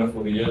agenda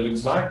for the year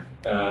looks like,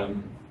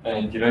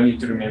 and you don't need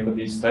to remember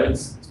these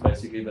dates. It's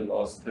basically the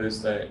last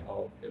Thursday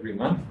of every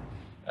month,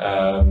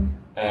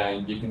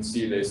 and you can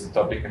see there's the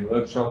topic and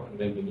workshop and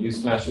then the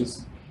news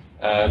flashes.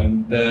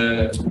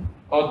 The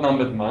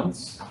odd-numbered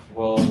months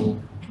will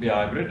be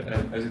hybrid,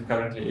 as it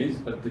currently is,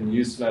 but the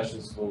news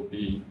flashes will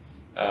be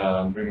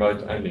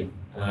remote only.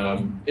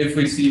 If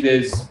we see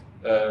there's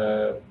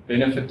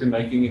benefit to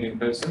making it in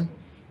person,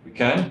 we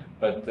can,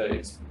 but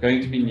it's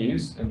going to be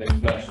news and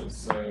then flashes.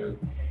 So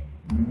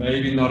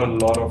maybe not a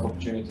lot of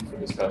opportunity for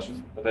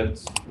discussion, but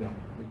that's, we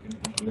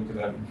can look at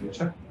that in the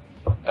future.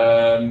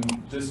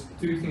 Just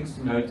two things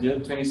to note here.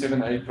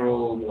 27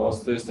 April, the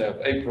last Thursday of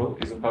April,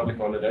 is a public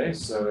holiday,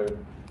 so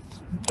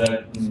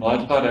that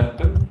might not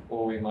happen,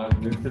 or we might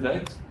move the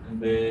date. And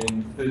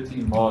then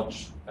 13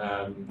 March,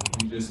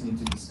 we just need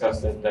to discuss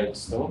that date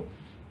still.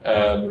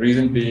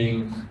 Reason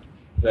being,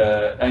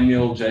 the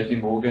annual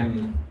JP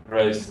Morgan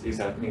race is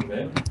happening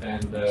then,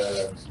 and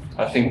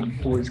I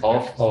think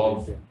half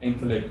of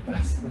Entelect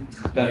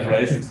that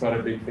race is quite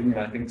a big thing, and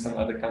I think some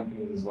other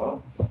companies as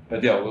well.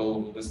 But yeah,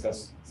 we'll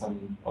discuss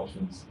some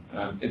options.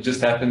 It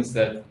just happens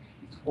that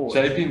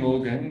JP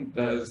Morgan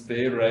does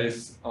their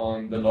race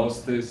on the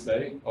last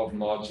Thursday of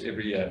March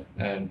every year,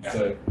 and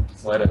so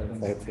what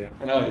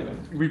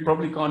happens. We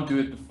probably can't do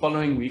it the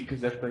following week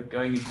because that's like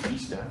going into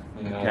Easter.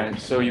 Yeah. Okay.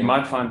 So you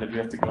might find that we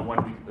have to go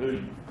 1 week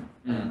early.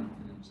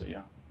 So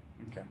yeah.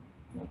 Okay.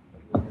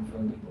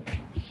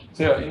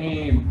 So yeah,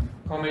 any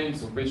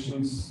comments or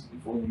questions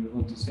before we move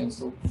on to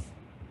Stencil?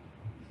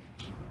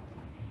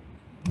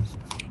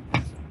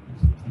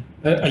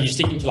 Are you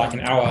sticking to like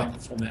an hour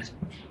format?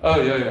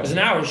 Oh yeah. Because an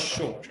hour is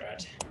short,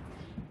 right?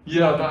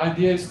 Yeah, the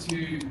idea is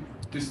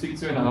to stick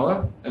to an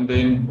hour, and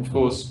then of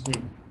course,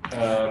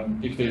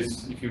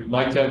 if you'd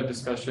like to have a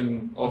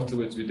discussion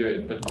afterwards, we do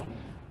it. But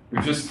we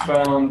just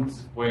found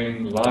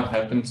when life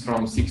happens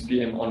from 6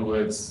 p.m.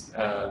 onwards,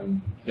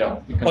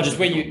 Or just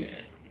where you.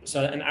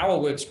 So an hour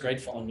works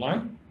great for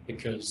online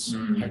because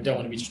I don't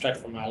want to be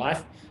distracted from my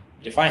life.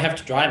 But if I have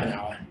to drive an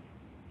hour,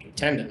 to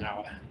attend an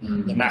hour,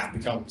 the math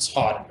becomes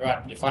hard,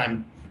 right? But if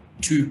I'm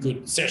 2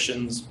 good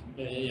sessions,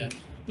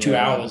 2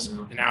 hours,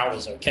 an hour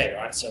is okay,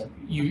 right? So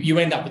you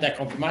end up with that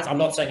compromise. I'm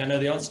not saying I know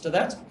the answer to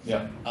that.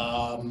 Yeah.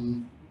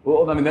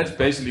 Well, I mean, that's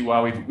basically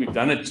why we've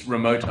done it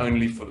remote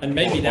only for the. And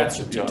maybe that's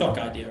your TikTok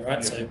idea,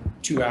 right? So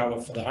 2 hour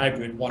for the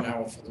hybrid, 1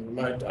 hour for the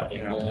remote.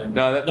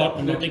 No,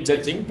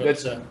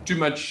 that's too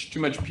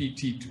much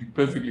PT, to be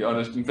perfectly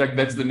honest. In fact,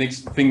 that's the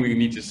next thing we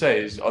need to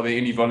say is, are there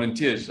any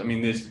volunteers? I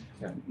mean,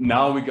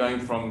 now we're going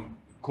from,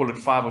 call it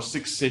 5 or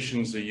 6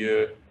 sessions a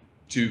year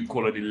to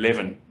call it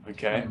 11,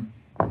 okay?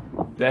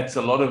 That's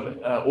a lot of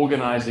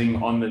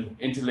organizing on the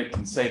Entelect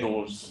and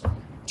Seidor's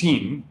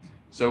team.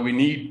 So we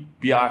need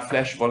BI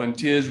Flash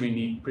volunteers, we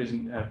need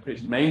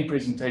main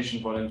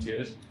presentation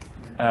volunteers,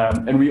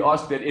 and we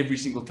ask that every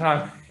single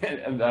time,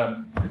 and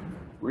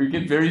we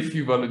get very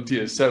few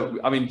volunteers. So,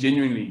 I mean,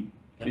 genuinely,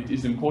 it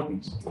is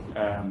important,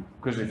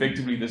 because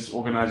effectively this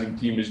organizing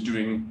team is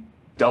doing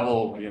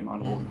double the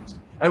amount of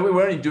organizing. And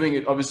we're only doing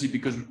it, obviously,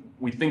 because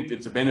we think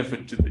it's a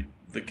benefit to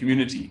the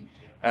community.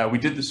 We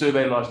did the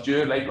survey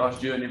late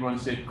last year, and everyone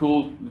said,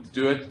 cool, let's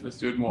do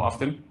it more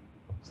often.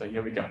 So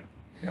here we go.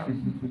 Yeah.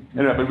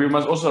 Anyway, but we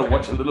must also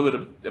watch a little bit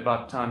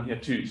about time here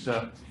too.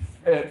 So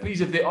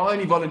please, if there are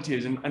any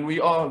volunteers, and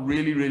we are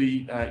really,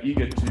 really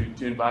eager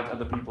to invite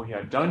other people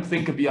here, don't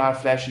think a BI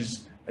Flash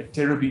is a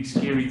terribly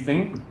scary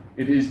thing.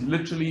 It is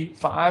literally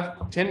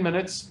 5-10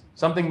 minutes,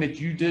 something that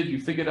you did,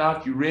 you figured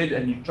out, you read,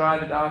 and you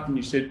tried it out, and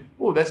you said,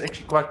 oh, that's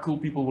actually quite cool,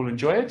 people will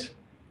enjoy it.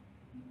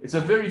 It's a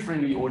very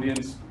friendly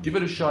audience. Give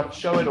it a shot,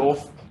 show it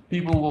off.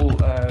 People will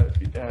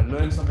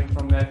learn something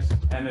from that,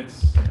 and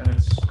it's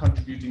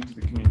contributing to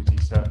the community.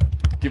 So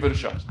give it a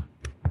shot.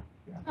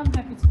 I'm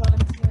happy to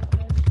volunteer.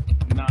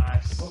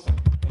 Nice. Awesome.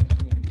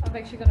 I've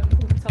actually got a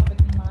cool topic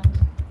in mind.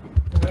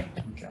 Okay.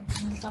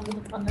 I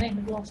stumbled upon the end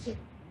of last week.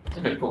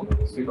 Okay, cool.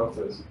 We'll speak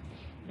after this.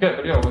 Okay,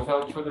 but yeah,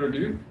 without further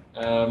ado,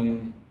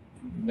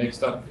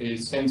 next up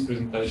is Sven's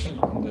presentation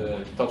on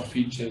the top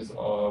features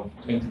of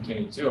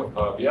 2022 of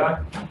Power BI.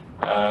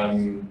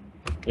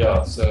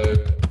 So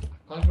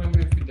I can't remember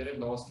if we did it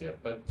last year,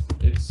 but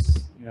it's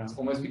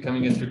almost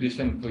becoming a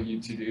tradition for you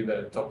to do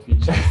the top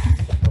features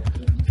of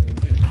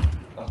 2022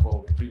 for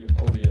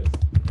all years.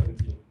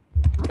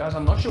 Guys,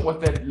 I'm not sure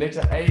what that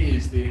letter A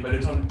is there, but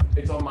it's on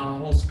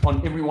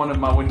every one of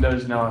my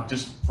windows now,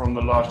 just from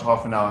the last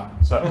half an hour.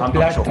 So I'm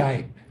not sure.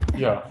 Type.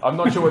 Yeah, I'm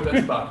not sure what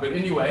that's about. But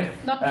anyway,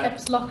 Not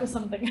caps lock or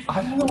something.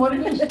 I don't know what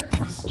it is. It's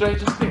the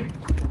strangest thing.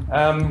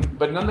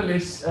 But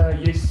nonetheless,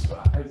 yes,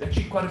 it's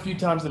actually quite a few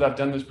times that I've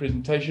done this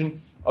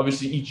presentation.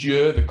 Obviously, each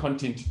year the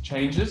content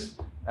changes.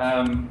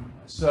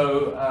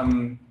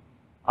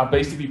 I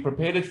basically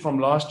prepared it from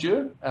last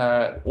year,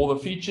 all the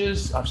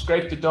features. I've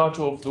scraped the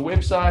data off the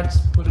website,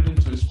 put it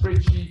into a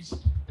spreadsheet.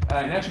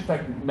 In actual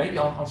fact, maybe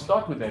I'll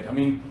start with that. I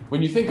mean,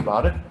 when you think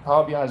about it,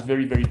 Power BI is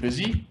very, very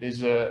busy.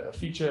 There's a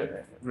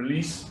feature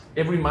release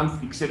every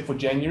month except for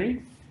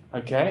January,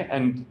 okay?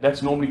 And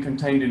that's normally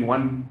contained in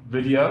one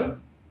video.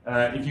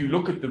 If you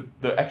look at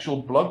the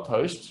actual blog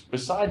posts,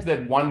 besides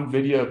that one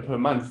video per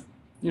month,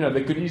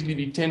 there could easily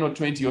be 10 or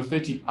 20 or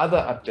 30 other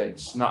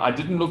updates. Now, I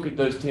didn't look at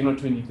those 10 or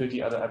 20,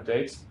 30 other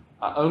updates.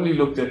 I only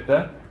looked at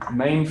the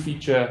main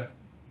feature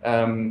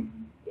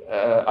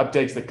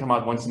updates that come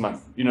out once a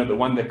month, the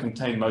one that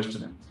contain most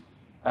of them.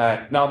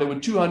 Now, there were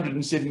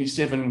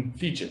 277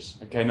 features.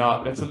 Okay,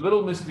 now that's a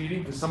little misleading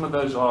because some of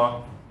those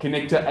are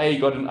connector A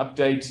got an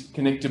update,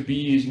 connector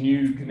B is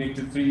new,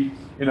 connector 3,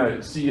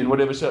 C and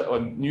whatever, so, or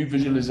new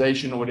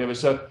visualization or whatever.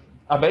 So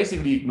I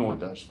basically ignored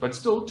those, but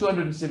still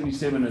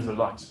 277 is a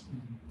lot.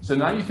 So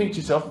now you think to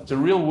yourself, it's a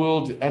real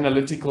world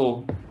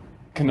analytical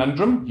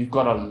conundrum. You've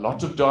got a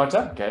lot of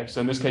data, okay,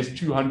 so in this case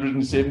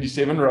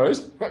 277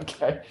 rows,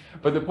 okay,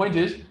 but the point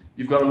is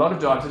you've got a lot of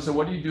data. So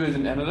what do you do as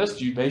an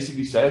analyst? You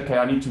basically say, okay,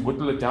 I need to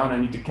whittle it down, I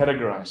need to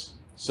categorize.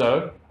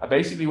 So I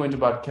basically went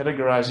about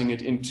categorizing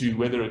it into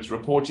whether it's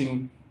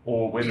reporting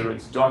or whether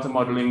it's data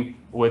modeling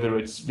or whether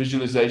it's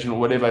visualization or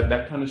whatever,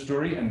 that kind of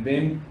story, and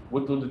then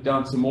whittled it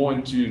down some more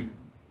into,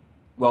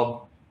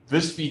 well,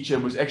 this feature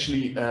was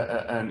actually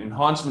an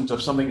enhancement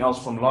of something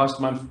else from last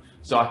month.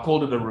 So I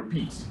called it a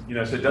repeat, so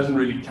it doesn't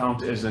really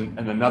count as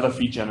another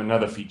feature and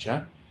another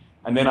feature.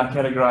 And then I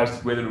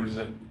categorized whether it was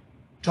a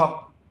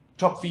top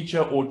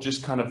feature or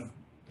just kind of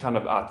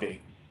out there.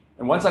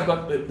 And once I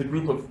got the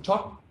group of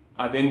top,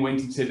 I then went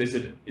and said, is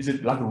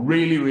it like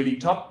really, really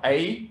top,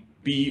 A,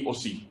 B, or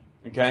C?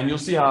 Okay, and you'll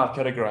see how I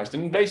categorized.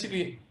 And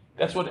basically,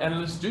 that's what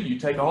analysts do. You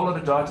take a whole lot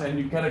of data and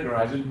you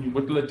categorize it and you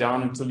whittle it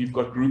down until you've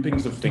got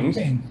groupings of things.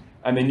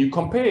 And then you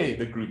compare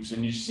the groups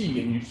and you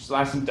see and you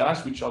slice and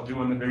dice, which I'll do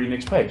on the very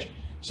next page.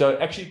 So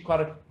actually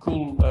quite a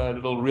cool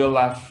little real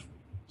life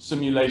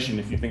simulation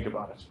if you think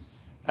about it.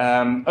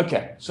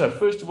 Okay, so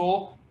first of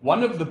all,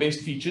 one of the best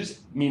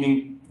features,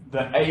 meaning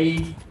the A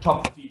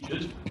top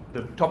features,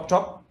 the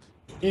top,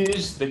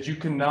 is that you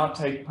can now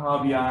take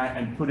Power BI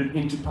and put it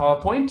into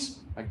PowerPoint.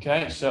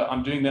 Okay, so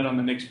I'm doing that on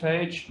the next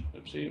page.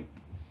 Oopsie.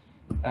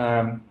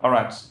 All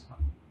right.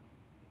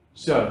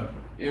 So,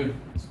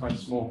 it's quite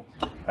small.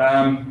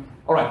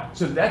 All right,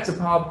 so that's a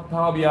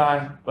Power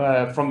BI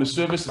from the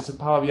service. It's a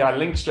Power BI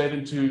link straight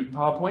into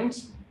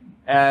PowerPoint.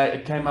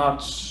 It came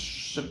out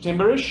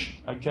September-ish,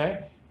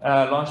 okay,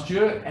 last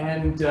year.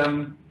 And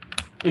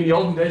in the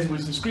olden days, it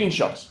was a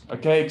screenshot,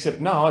 okay,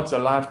 except now it's a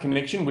live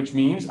connection, which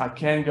means I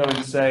can go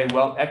and say,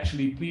 well,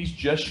 actually, please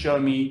just show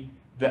me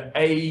the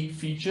A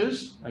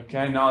features.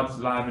 Okay, now it's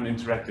live and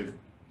interactive.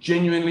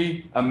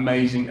 Genuinely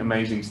amazing,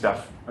 amazing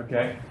stuff,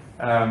 okay.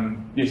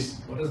 Yes?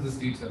 What does this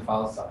do to the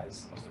file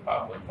size of the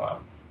PowerPoint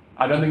file?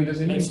 I don't think there's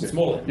anything. Makes it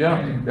smaller.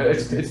 Yeah,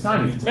 it's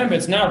tiny. Remember,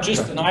 it's now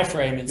just an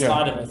iframe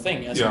inside of a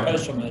thing as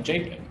opposed from a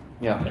JPEG.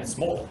 Yeah. It's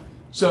smaller.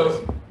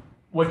 So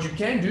what you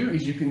can do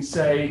is you can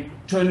say,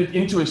 turn it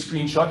into a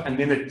screenshot and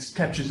then it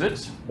captures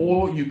it.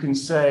 Or you can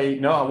say,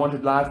 no, I want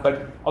it live.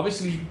 But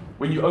obviously,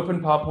 when you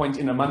open PowerPoint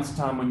in a month's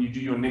time, when you do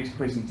your next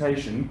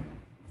presentation,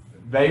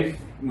 they've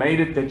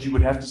made it that you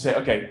would have to say,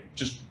 okay,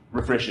 just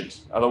refresh it.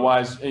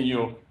 Otherwise,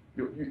 your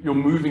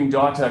moving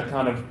data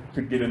kind of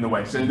could get in the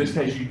way. So in this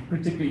case, you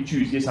particularly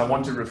choose, yes, I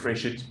want to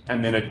refresh it,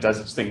 and then it does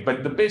its thing.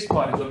 But the best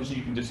part is obviously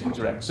you can just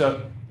interact.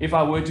 So if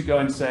I were to go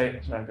and say,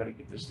 sorry, I've got to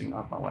get this thing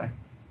out of my way.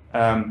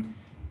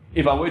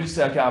 If I were to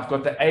say, okay, I've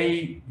got the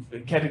A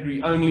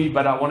category only,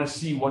 but I want to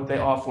see what they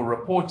are for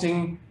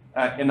reporting,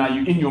 and are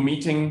you in your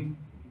meeting?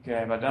 Okay,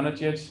 have I done it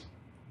yet?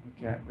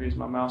 Okay, where's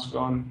my mouse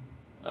gone?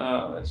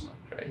 Oh, that's not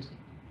crazy.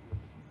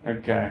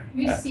 Okay.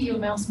 You see your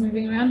mouse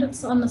moving around.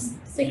 It's on the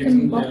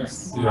second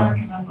box.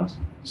 Yeah.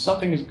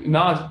 Something is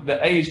now the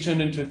A is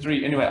turned into a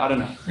 3. Anyway, I don't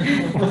know.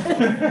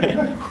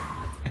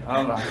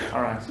 All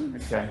right.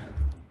 Okay.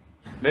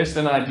 Less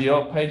than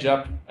ideal. Page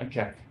up.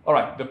 Okay. All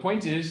right. The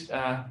point is,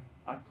 I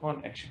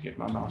can't actually get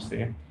my mouse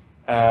there.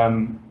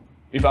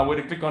 If I were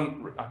to click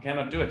on, I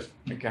cannot do it.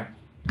 Okay.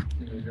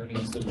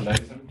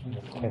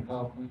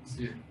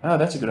 Oh,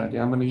 that's a good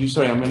idea. I'm going to use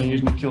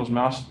Nikhil's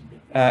mouse,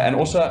 and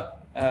also.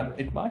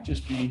 It might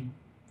just be,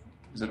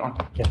 is it on?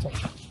 Yes.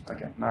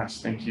 Okay,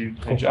 nice, thank you.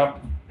 Page up.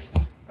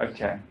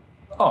 Okay.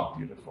 Oh,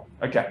 beautiful.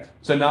 Okay,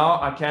 so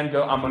now I can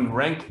go, I'm on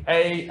rank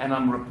A and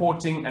I'm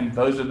reporting, and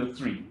those are the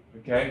 3.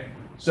 Okay,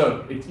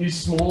 so it is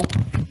small.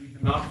 We can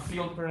mount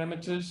field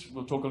parameters.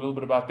 We'll talk a little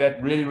bit about that.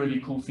 Really,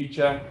 really cool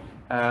feature.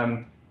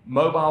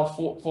 Mobile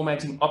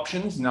formatting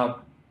options.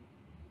 Now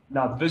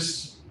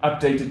this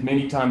updated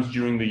many times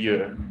during the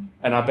year,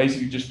 and I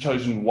basically just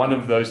chosen one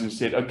of those and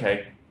said,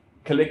 okay,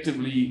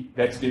 collectively,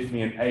 that's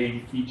definitely an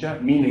A feature,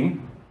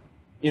 meaning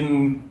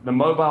in the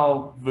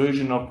mobile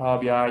version of Power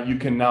BI, you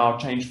can now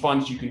change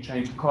fonts, you can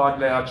change card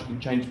layouts, you can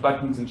change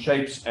buttons and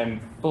shapes and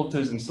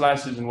filters and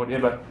slices and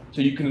whatever. So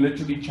you can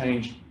literally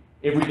change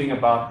everything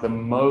about the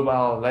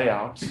mobile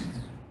layout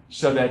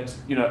so that,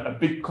 a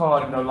big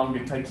card no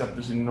longer takes up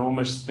this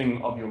enormous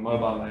thing of your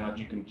mobile layout.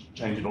 You can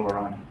change it all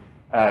around.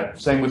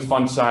 Same with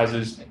font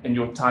sizes and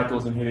your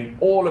titles and heading.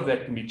 All of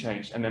that can be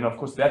changed. And then, of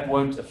course, that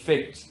won't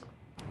affect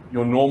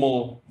your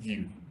normal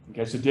view.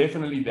 Okay, so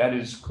definitely that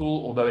is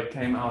cool, although it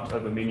came out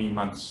over many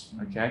months.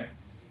 Okay,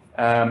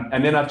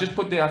 and then I've just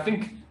put there, I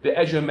think, the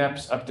Azure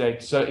Maps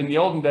update. So in the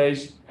olden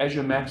days,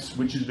 Azure Maps,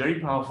 which is very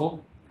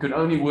powerful, could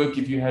only work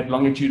if you had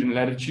longitude and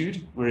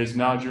latitude, whereas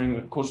now during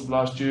the course of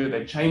last year,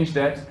 they changed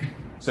that.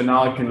 So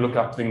now it can look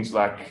up things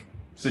like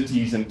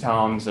cities and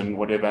towns and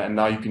whatever, and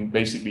now you can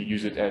basically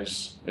use it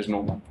as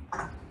normal.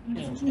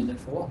 Yeah, I've been there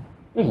for a while.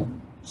 Mhm.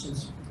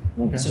 Since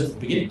Okay. the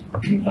beginning.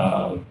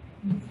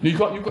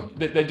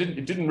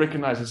 It didn't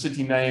recognize a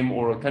city name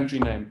or a country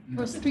name.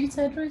 Or a street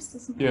address or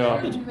something.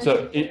 Yeah,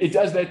 so it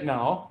does that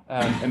now,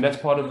 and that's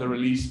part of the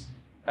release.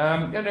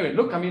 Anyway,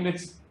 look, I mean,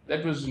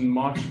 that was in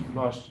March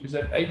last. Is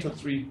that 8 or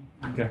 3?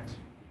 Okay.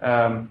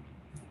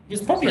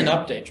 It's probably an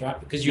update, right?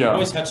 Because you Yeah.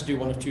 always had to do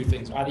one of two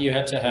things. Either you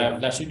had to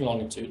have latitude and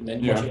longitude, and then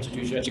what Yeah. you had to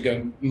do is you had to go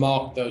and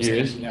mark those Yes.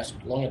 things in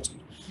latitude and longitude.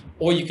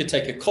 Or you could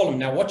take a column.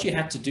 Now, what you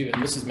had to do,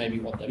 and this is maybe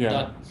what they've Yeah.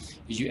 done,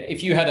 is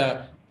if you had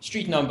a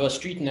street number,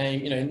 street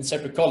name, in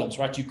separate columns,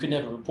 right? You could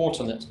never report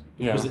on it.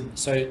 Yeah.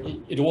 So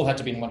it all had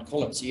to be in one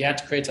column. So you had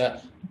to create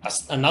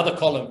another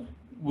column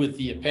with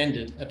the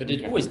appended, but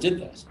it always did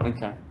that.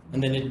 Okay.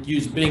 And then it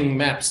used Bing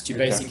maps to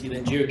Okay. basically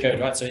then geocode,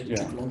 right? So it Yeah.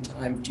 took a long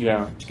time to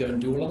Yeah. go and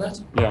do all of that.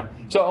 Yeah.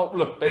 So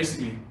look,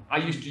 basically, I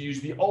used to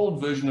use the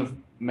old version of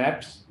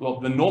Maps,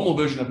 well, the normal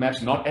version of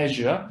Maps, not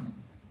Azure.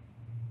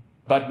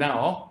 But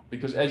now,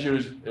 because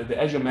the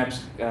Azure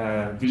Maps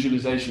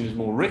visualization is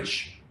more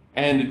rich,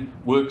 and it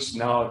works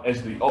now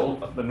as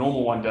the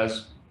normal one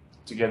does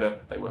together,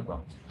 they work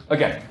well.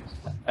 Okay.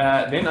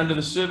 Then under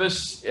the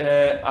service,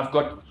 I've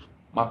got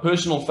my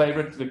personal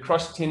favorite, the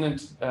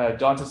cross-tenant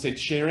dataset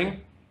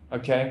sharing.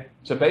 Okay.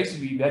 So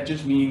basically, that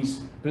just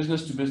means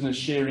business-to-business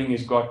sharing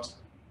has gone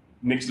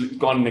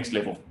next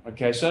level.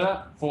 Okay.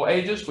 So for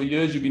years,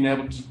 you've been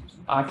able to,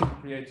 I can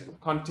create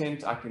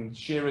content, I can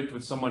share it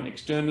with someone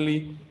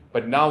externally.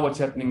 But now what's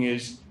happening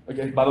is,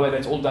 okay, by the way,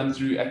 that's all done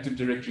through Active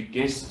Directory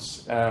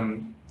guests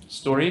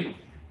story.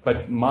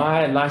 But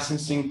my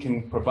licensing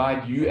can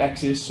provide you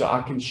access, so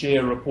I can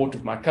share a report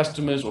with my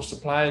customers or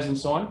suppliers and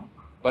so on.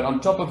 But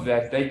on top of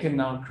that, they can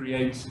now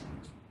create,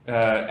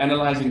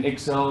 analyze in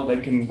Excel, they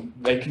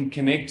can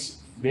connect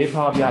their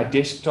Power BI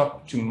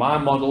desktop to my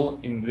model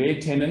in their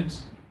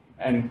tenant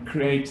and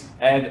create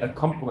a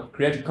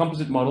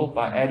composite model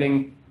by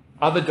adding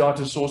other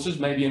data sources,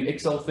 maybe an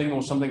Excel thing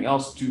or something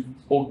else to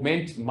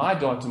augment my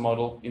data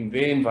model in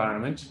their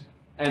environment,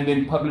 and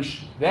then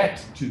publish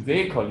that to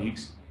their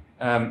colleagues.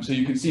 So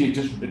you can see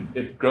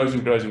it grows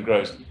and grows and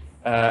grows.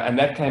 And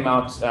that came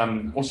out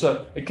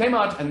it came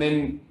out and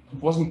then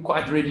it wasn't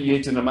quite ready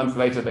yet, and a month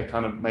later they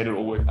kind of made it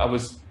all work. I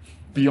was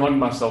beyond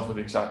myself with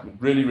excitement.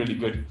 Really, really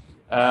good.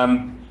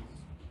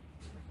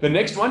 The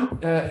next one,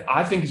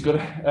 I think has got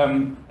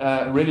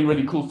a really,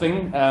 really cool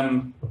thing.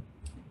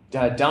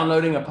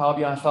 Downloading a Power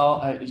BI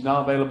file is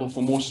now available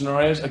for more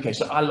scenarios. Okay,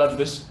 so I love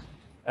this.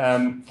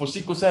 For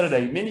SQL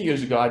Saturday, many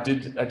years ago, I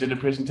did a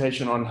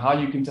presentation on how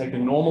you can take a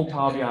normal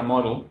Power BI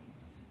model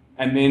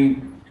and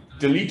then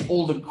delete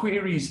all the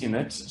queries in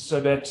it so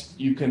that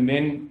you can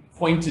then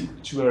point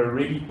it to a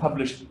already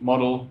published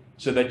model,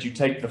 so that you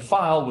take the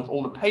file with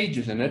all the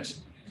pages in it,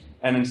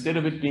 and instead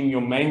of it being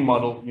your main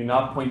model, you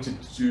now point it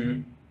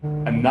to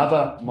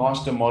another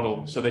master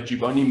model, so that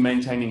you're only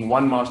maintaining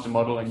one master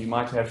model and you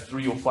might have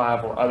 3 or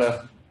 5 or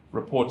other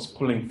reports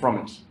pulling from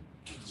it.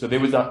 So there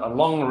was a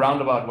long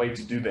roundabout way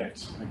to do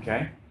that.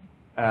 Okay.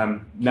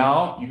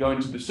 Now you go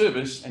into the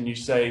service and you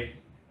say,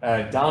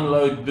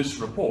 download this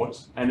report,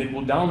 and it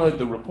will download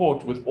the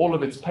report with all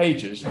of its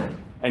pages.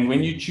 And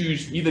when you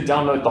choose either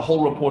download the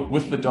whole report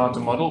with the data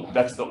model,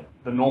 that's the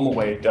normal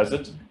way it does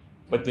it.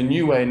 But the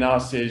new way now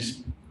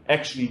says,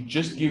 actually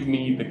just give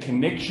me the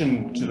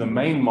connection to the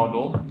main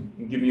model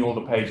and give me all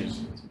the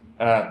pages.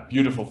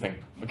 Beautiful thing.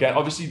 Okay,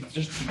 obviously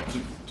just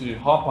to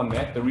harp on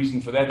that, the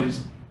reason for that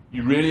is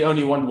you really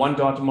only want one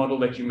data model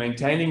that you're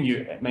maintaining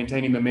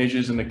the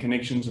measures and the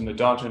connections and the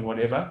data and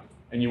whatever,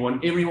 and you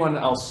want everyone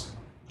else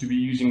to be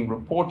using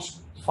report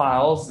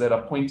files that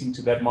are pointing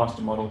to that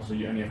master model, so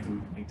you only have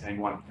to maintain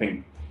one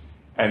thing.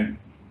 And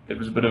it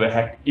was a bit of a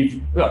hack.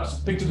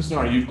 Picture the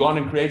scenario, you've gone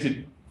and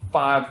created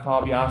 5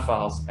 Power BI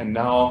files, and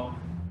now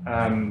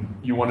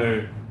you want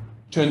to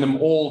turn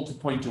them all to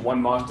point to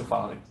one master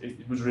file.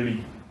 It was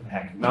really a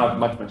hack. Now it's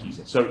much, much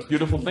easier. So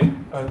beautiful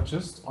thing.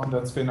 Just on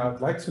that, Sven,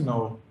 I'd like to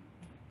know,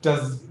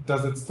 does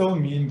it still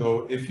mean,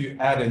 though, if you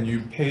add a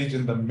new page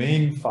in the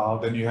main file,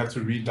 then you have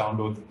to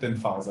re-download the thin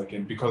files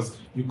again, because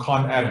you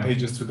can't add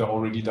pages to the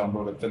already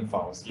downloaded thin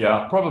files?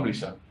 Yeah, probably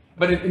so.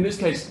 But in this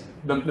case,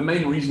 the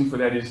main reason for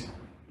that is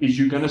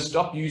you're going to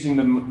stop using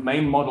the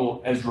main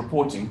model as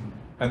reporting.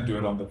 And do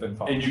it on the thin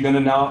file. And you're going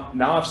to now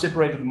I've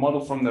separated the model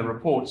from the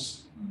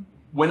reports.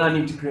 When I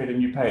need to create a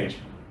new page,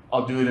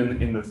 I'll do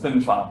it in the thin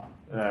file,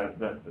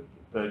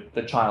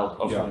 the child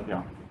of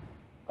yeah.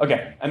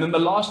 Okay, and then the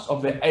last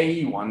of the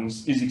A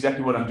ones is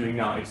exactly what I'm doing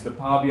now. It's the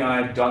Power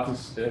BI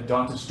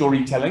data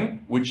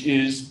storytelling, which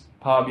is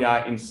Power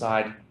BI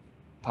inside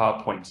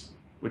PowerPoint,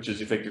 which is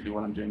effectively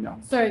what I'm doing now.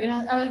 Sorry,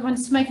 I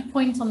wanted to make a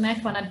point on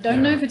that one. I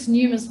don't know if it's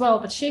new as well,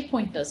 but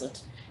SharePoint does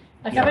it.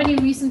 Like I've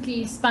only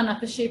recently spun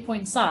up a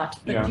SharePoint site,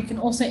 but you can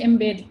also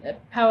embed a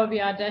Power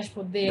BI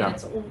dashboard there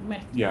that's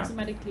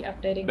automatically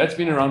updating. That's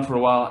been around for a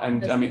while,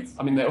 and I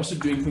mean they're also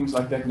doing things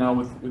like that now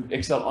with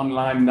Excel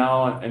Online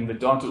now, and the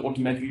data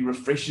automatically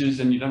refreshes,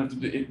 and you don't have to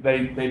do it.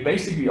 They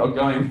basically are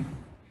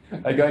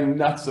going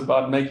nuts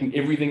about making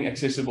everything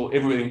accessible,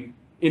 everything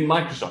in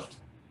Microsoft,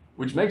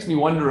 which makes me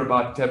wonder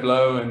about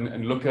Tableau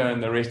and Looker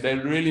and the rest. They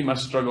really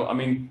must struggle. I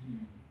mean,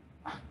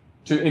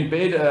 to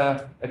embed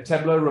a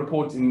Tableau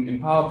report in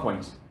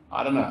PowerPoint,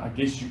 I don't know. I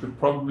guess you could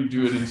probably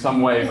do it in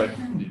some way, but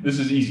this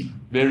is easy.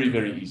 Very,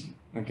 very easy.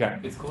 Okay.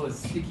 It's called a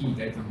sticky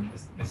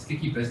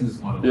business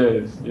model.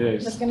 Yes, I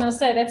yes. was going to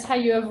say, that's how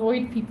you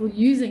avoid people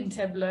using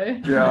Tableau,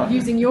 Yeah.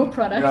 using your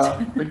product.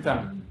 Yeah, big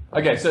time.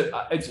 Okay, so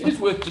it's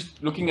worth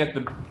just looking at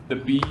the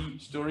B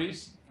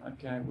stories.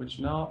 Okay, which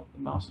now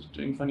the mouse is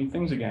doing funny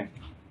things again.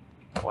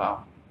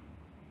 Wow.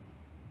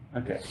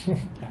 Okay.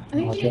 I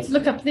think you need to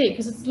look up there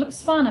because it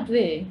looks fine up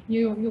there.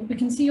 We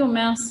can see your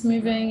mouse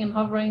moving and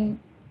hovering.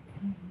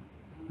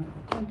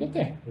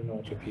 Okay. You know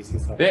what your PC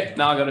is like. There,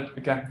 now I got it.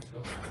 Okay.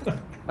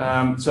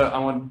 So I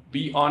want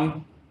B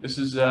on. This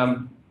is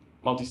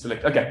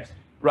multi-select. Okay.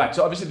 Right.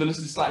 So obviously the list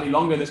is slightly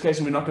longer in this case,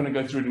 and we're not going to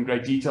go through it in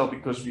great detail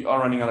because we are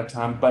running out of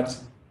time. But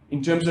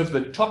in terms of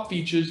the top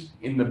features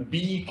in the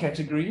B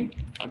category,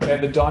 okay,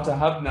 the data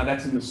hub, now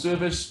that's in the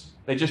service.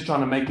 They're just trying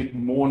to make it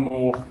more and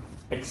more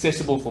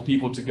accessible for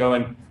people to go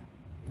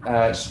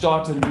and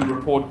start a new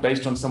report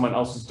based on someone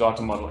else's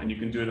data model, and you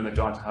can do it in the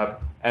data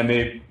hub. And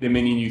there are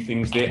many new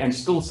things there, and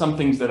still some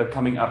things that are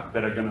coming up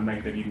that are going to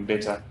make that even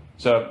better.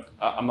 So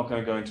I'm not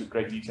going to go into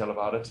great detail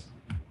about it.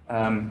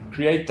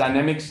 Create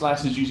dynamic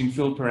slices using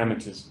field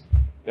parameters.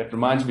 That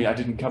reminds me, I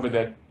didn't cover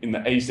that in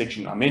the A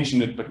section. I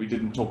mentioned it, but we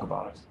didn't talk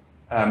about it.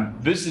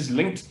 This is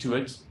linked to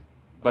it,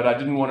 but I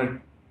didn't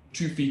want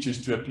two features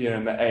to appear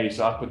in the A,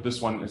 so I put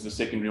this one as the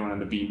secondary one in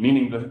the B,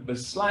 meaning the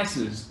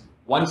slices,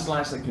 one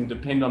slicer can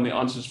depend on the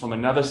answers from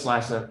another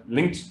slicer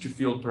linked to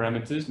field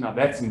parameters. Now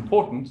that's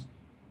important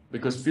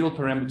because field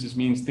parameters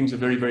means things are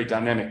very, very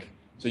dynamic.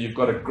 So you've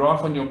got a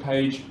graph on your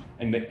page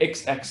and the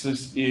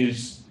x-axis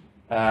is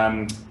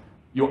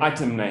your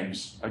item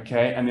names,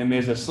 okay? And then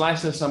there's a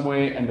slicer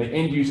somewhere and the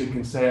end user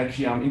can say,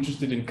 actually, I'm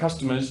interested in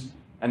customers.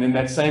 And then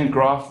that same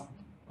graph,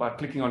 by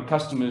clicking on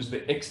customers,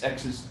 the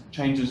x-axis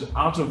changes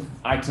out of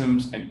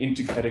items and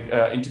into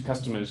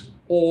customers,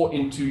 or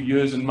into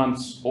years and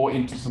months, or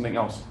into something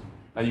else.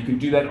 Now you can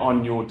do that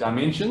on your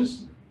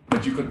dimensions,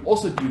 but you can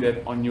also do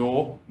that on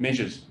your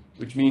measures,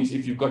 which means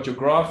if you've got your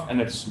graph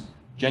and it's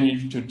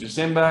January to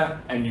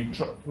December and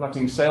you're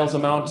plotting sales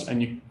amounts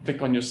and you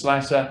click on your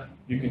slicer,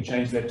 you can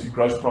change that to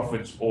gross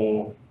profits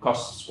or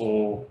costs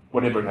or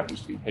whatever it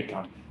happens to be,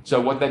 headcount. So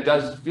what that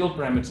does, field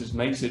parameters,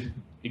 makes it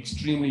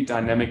extremely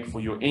dynamic for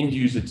your end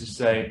user to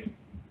say,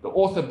 the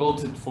author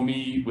built it for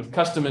me with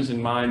customers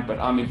in mind, but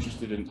I'm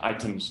interested in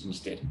items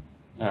instead.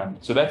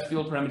 So that's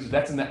field parameters,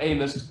 that's in the A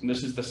list, and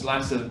this is the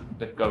slicer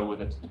that go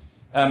with it.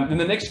 Then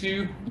the next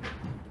few,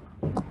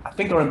 I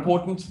think are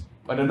important,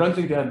 but I don't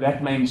think they're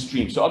that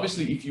mainstream. So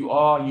obviously, if you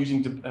are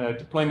using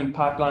deployment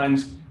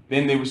pipelines,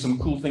 then there were some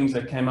cool things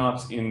that came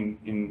out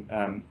in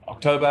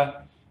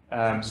October.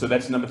 So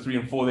that's number 3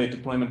 and 4 there,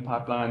 deployment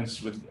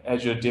pipelines with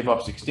Azure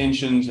DevOps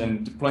extensions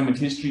and deployment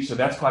history. So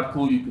that's quite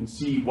cool. You can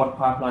see what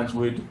pipelines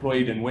were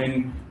deployed and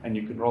when, and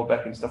you can roll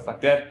back and stuff like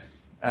that.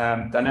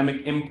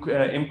 Dynamic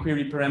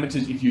mQuery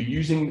parameters. If you're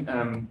using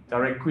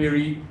direct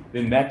query,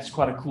 then that's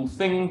quite a cool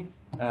thing.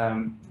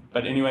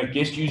 But anyway,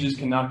 guest users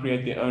can now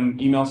create their own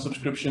email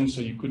subscription,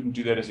 so you couldn't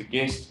do that as a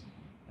guest.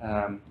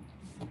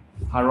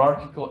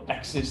 Hierarchical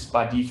access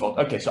by default.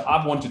 Okay, so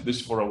I've wanted this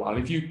for a while.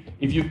 If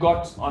you've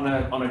got on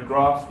a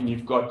graph and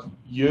you've got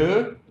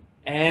year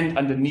and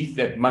underneath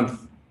that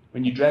month,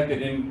 when you drag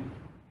that in,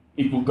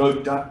 it will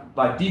go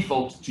by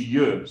default to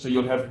year. So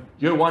you'll have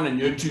year 1 and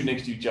year 2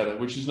 next to each other,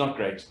 which is not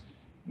great.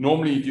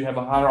 Normally, if you have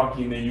a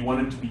hierarchy in there, you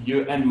want it to be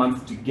year and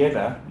month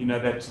together. You know,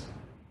 that's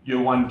year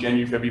 1,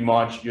 January, February,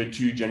 March, year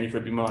 2, January,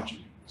 February, March.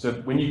 So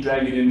when you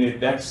drag it in there,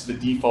 that's the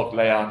default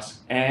layout,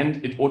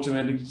 and it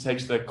automatically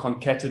takes the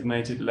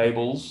concatenated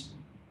labels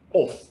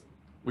off,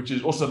 which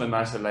is also the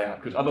nicer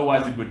layout, because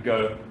otherwise it would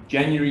go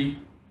January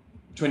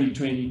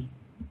 2020,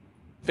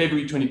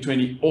 February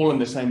 2020, all in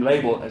the same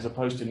label, as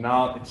opposed to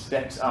now it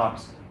stacks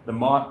out the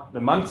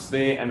months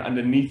there, and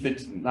underneath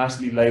it,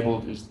 nicely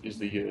labeled, is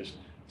the years.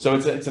 So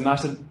it's a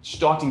nicer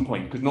starting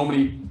point, because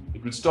normally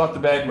it would start the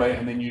bad way,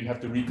 and then you'd have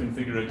to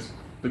reconfigure it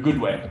the good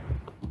way.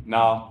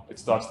 Now it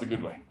starts the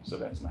good way, so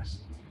that's nice.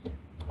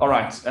 All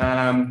right,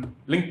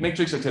 linked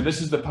metrics. Okay,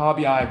 this is the Power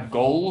BI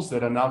goals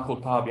that are now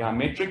called Power BI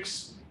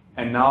metrics.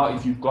 And now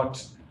if you've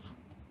got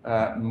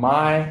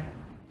my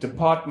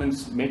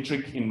department's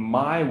metric in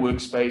my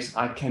workspace,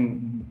 I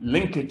can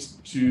link it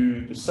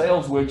to the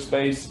sales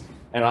workspace,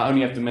 and I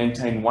only have to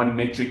maintain one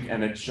metric,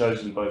 and it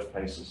shows in both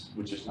places,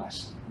 which is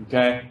nice.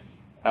 Okay.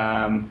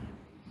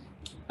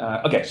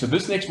 Okay, so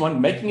this next one,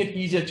 making it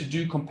easier to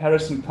do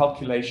comparison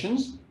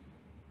calculations.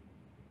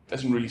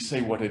 Doesn't really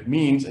say what it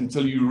means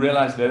until you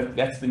realize that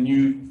that's the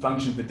new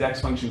functions, the DAX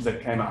functions that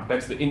came out.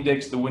 That's the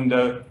index, the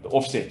window, the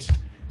offset.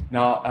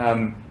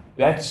 Now,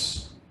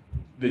 that's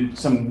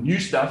some new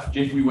stuff.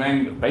 Jeffrey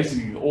Wang,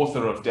 basically the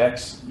author of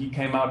DAX, he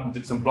came out and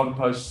did some blog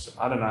posts.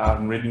 I don't know, I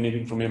haven't read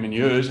anything from him in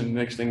years, and the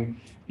next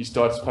thing he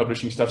starts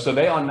publishing stuff. So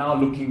they are now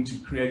looking to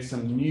create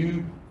some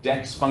new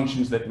DAX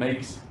functions that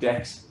makes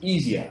DAX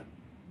easier.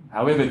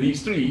 However,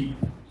 these three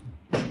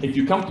if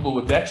you're comfortable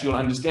with that, you'll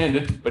understand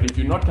it. But if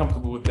you're not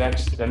comfortable with that,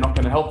 they're not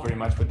going to help very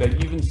much. But they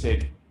even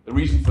said the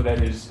reason for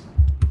that is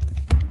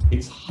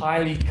it's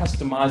highly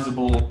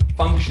customizable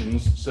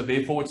functions, so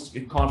therefore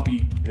it can't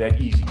be that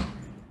easy.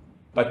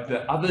 But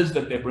the others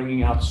that they're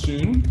bringing out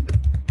soon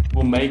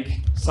will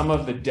make some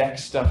of the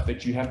DAX stuff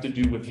that you have to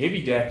do with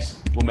heavy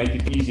DAX will make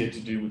it easier to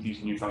do with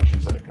these new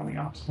functions that are coming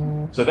out.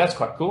 So that's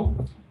quite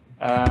cool.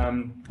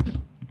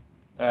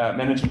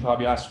 Managing Power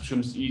BI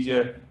subscriptions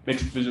easier,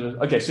 metric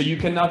visual. Okay, so you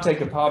can now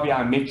take a Power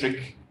BI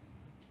metric,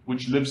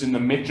 which lives in the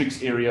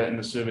metrics area in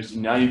the service,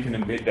 and now you can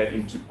embed that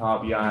into Power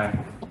BI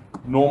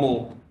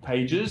normal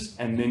pages,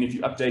 and then if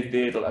you update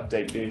there, it'll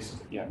update there. So,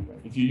 yeah,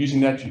 if you're using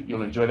that,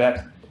 you'll enjoy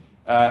that.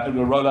 It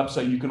will roll up,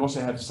 so you can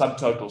also have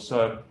subtotals.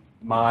 So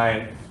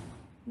my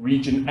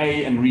region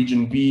A and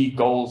region B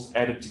goals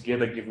added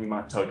together give me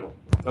my total.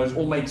 Those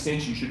all make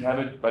sense. You should have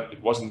it, but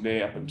it wasn't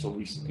there up until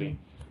recently.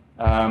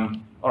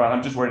 All right,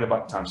 I'm just worried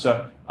about time,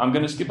 so I'm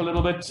going to skip a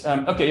little bit.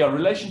 Okay, yeah,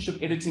 relationship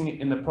editing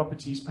in the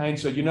properties pane.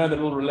 So you know that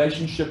little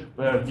relationship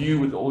view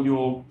with all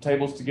your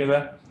tables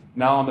together.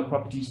 Now on the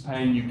properties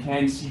pane, you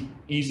can see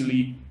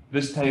easily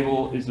this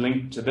table is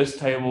linked to this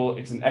table.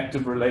 It's an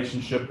active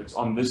relationship. It's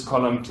on this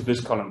column to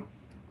this column.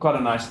 Quite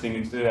a nice thing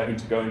instead of having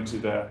to go into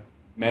the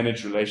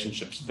manage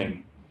relationships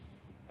thing.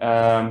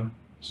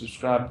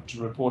 Subscribe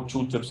to report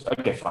tooltips.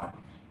 Okay, fine.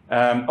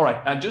 All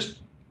right, and just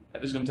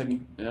this is going to take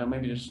me,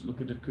 maybe just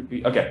look at it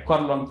quickly. Okay,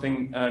 quite a long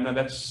thing. No,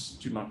 that's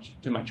too much.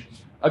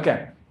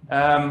 Okay.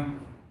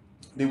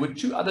 There were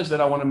two others that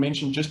I want to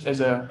mention just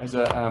as a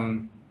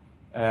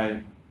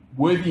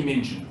worthy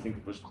mention, I think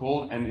it was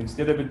called. And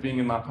instead of it being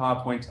in my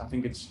PowerPoint, I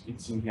think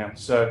it's in here.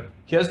 So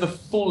here's the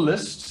full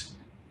list,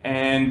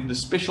 and the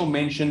special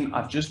mention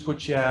I've just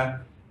put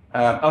here.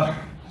 I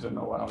don't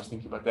know why I was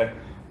thinking about that.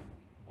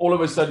 All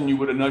of a sudden, you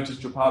would have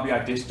noticed your Power BI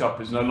desktop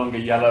is no longer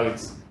yellow;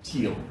 it's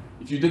teal.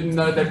 If you didn't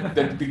know that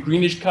the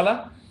greenish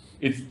color,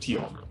 it's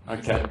teal.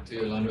 Okay.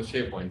 Teal on the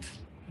SharePoint.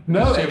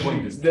 No,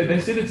 actually, they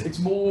said it's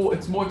more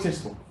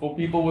accessible for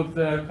people with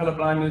color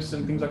blindness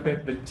and things like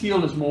that. The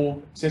teal is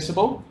more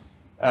accessible.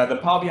 The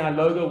Power BI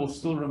logo will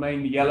still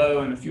remain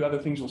yellow, and a few other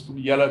things will still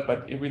be yellow,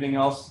 but everything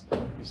else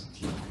is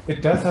teal.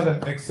 It does have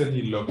an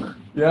Excel-y look.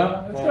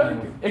 Yeah, it's got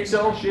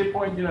Excel,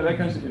 SharePoint, you know, that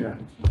kind of stuff. Yeah.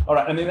 All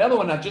right, and then the other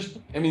one, I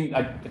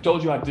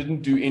told you I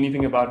didn't do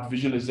anything about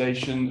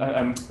visualization,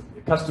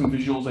 custom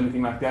visuals,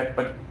 anything like that,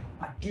 but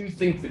I do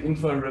think the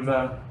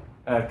InfoRiver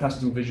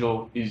custom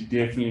visual is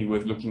definitely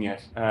worth looking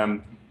at.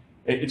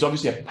 It's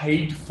obviously a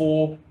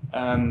paid-for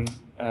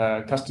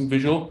custom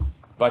visual,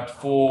 but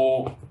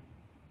for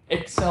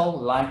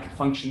Excel-like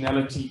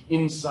functionality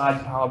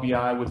inside Power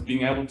BI with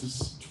being able to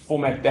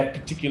format that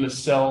particular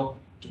cell,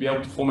 to be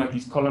able to format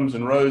these columns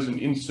and rows and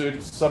insert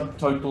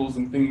subtotals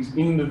and things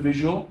in the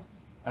visual,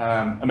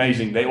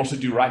 amazing. They also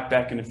do write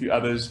back and a few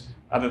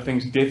other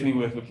things, definitely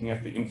worth looking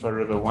at the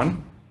InfoRiver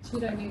one. So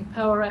you don't need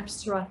Power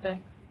Apps to write back?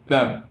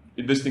 No,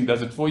 this thing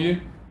does it for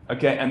you.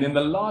 Okay, and then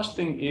the last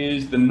thing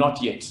is the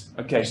not yet.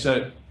 Okay,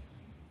 so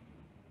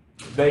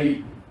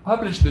they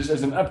published this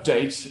as an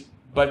update,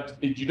 but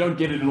you don't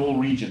get it in all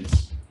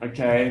regions,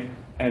 okay?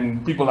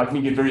 And people like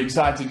me get very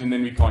excited and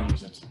then we can't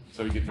use it.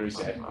 So we get very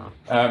sad.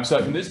 So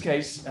in this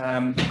case,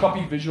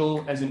 copy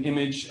visual as an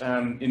image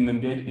in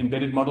the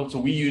embedded model. So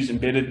we use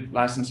embedded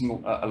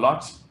licensing a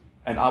lot.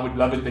 And I would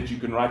love it that you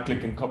can right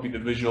click and copy the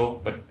visual,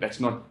 but that's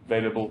not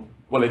available.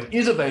 Well, it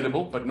is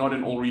available, but not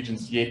in all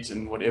regions yet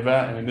and whatever.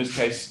 And in this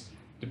case,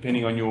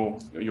 depending on your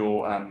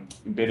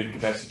embedded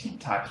capacity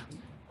type,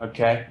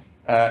 okay?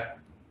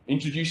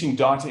 Introducing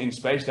data in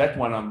space, that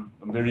one I'm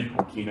very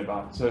keen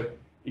about. So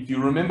if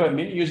you remember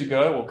many years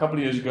ago, or a couple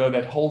of years ago,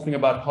 that whole thing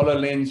about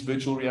HoloLens,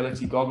 virtual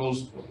reality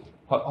goggles.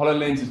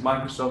 HoloLens is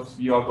Microsoft's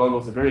VR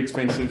goggles, they're very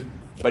expensive.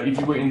 But if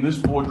you were in this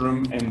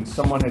boardroom and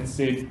someone had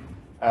said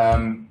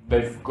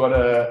they've got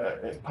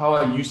a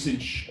power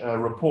usage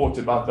report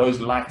about those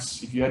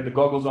lights, if you had the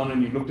goggles on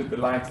and you looked at the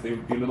lights, there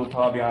would be a little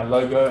Power BI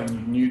logo and you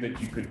knew that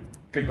you could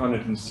click on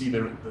it and see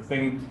the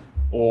thing.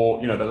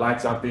 Or, you know, the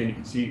lights out there and you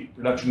can see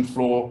production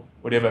floor,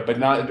 whatever. But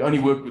now it only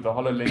worked with the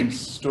HoloLens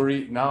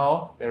story.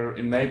 Now they're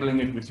enabling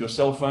it with your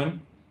cell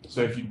phone.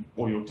 So if you,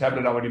 or your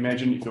tablet, I would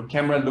imagine, if your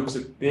camera looks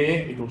at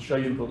there, it'll show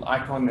you a little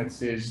icon that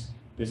says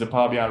there's a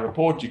Power BI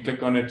report. You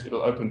click on it,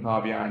 it'll open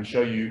Power BI and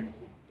show you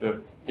the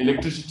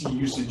electricity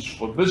usage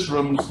for this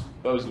room's,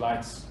 those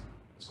lights.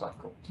 It's quite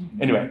cool.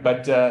 Anyway,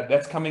 but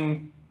that's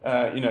coming,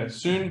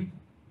 soon.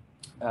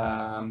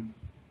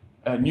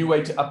 A new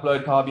way to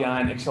upload Power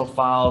BI and Excel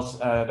files,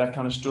 that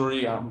kind of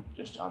story. I'm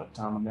just out of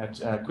time on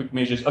that. Quick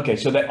measures. Okay,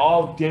 so they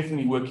are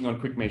definitely working on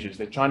quick measures.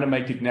 They're trying to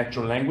make it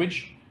natural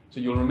language. So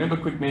you'll remember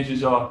quick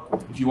measures are,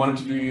 if you wanted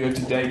to do year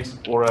to date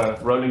or a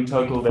rolling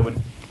total, they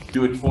would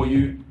do it for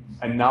you.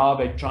 And now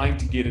they're trying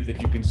to get it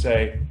that you can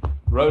say,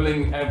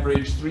 rolling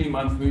average,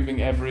 3-month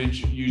moving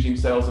average, using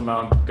sales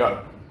amount,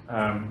 go.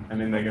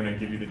 And then they're going to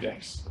give you the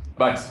DAX.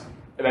 But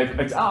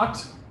it's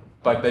out.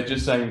 but they're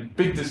just saying,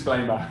 big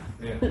disclaimer,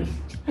 Yeah.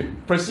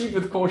 proceed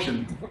with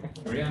caution.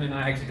 Rian and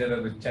I actually did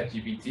it with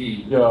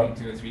ChatGPT Yeah. I think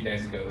 2 or 3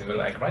 days ago. We were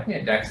like, write me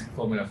a DAX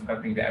formula for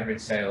calculating the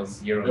average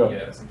sales year on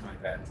year or something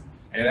like that.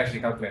 And it actually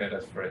calculated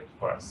us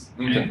for us.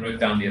 And Okay. it wrote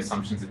down the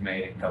assumptions it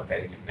made and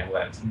calculating it and all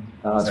that.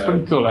 That's So,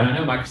 pretty cool, and I eh?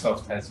 know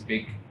Microsoft has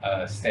big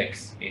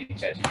stakes in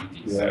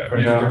ChatGPT. Yeah, So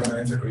probably Yeah. going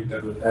to integrate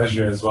that with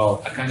Azure as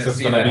well. I kind So of it's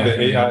see going to that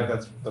be the happening.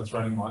 AI that's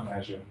running on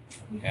Azure.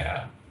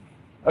 Yeah.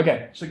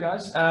 Okay, so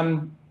guys,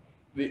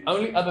 the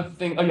only other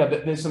thing, oh yeah,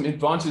 there's some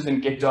advances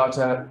in get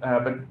data,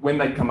 but when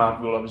they come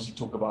out, we'll obviously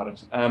talk about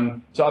it.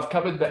 So I've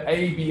covered the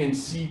A, B, and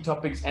C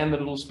topics and the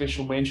little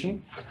special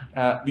mention.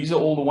 These are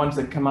all the ones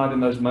that come out in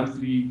those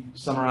monthly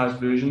summarized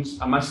versions.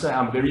 I must say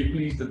I'm very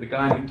pleased that the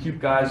guy and the Cube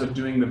guys are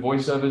doing the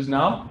voiceovers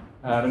now.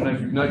 I don't know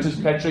if you've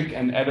noticed, Patrick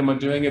and Adam are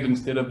doing it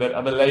instead of that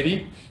other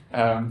lady.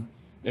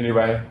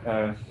 Anyway,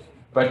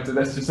 but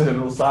that's just a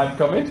little side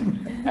comment.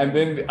 And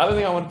then the other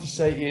thing I wanted to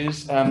say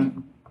is,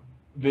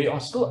 there are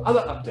still other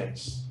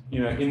updates,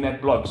 in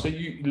that blog. So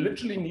you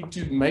literally need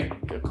to make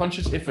a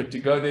conscious effort to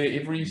go there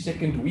every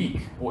second week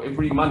or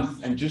every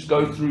month and just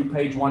go through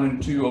page 1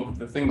 and 2 of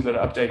the things that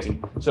are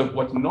updating. So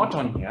what's not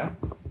on here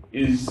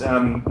is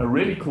a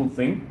really cool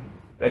thing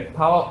that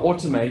Power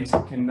Automate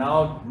can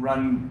now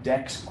run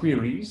DAX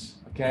queries.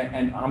 Okay,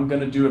 and I'm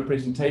going to do a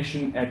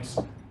presentation at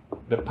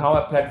the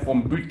Power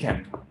Platform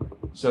Bootcamp.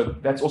 So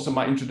that's also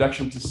my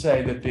introduction to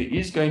say that there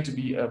is going to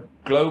be a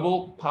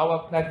global Power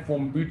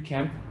Platform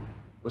Bootcamp.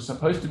 Was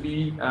supposed to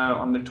be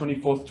on the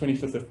 24th,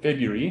 25th of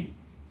February,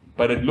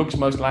 but it looks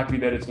most likely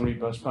that it's going to be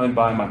postponed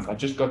by a month. I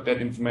just got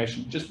that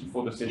information just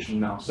before the session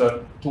now.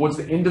 So towards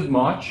the end of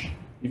March,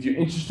 if you're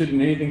interested in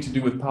anything to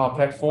do with Power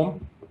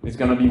Platform, there's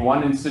going to be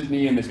one in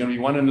Sydney, and there's going to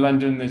be one in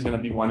London, there's going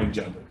to be one in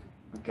Joburg.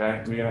 Okay,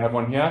 we're going to have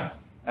one here.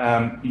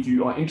 If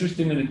you are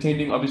interested in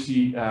attending,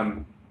 obviously,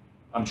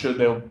 I'm sure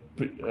they'll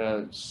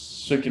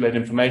circulate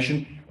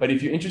information, but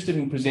if you're interested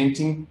in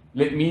presenting,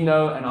 let me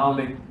know and I'll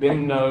let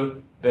them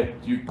know that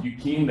you're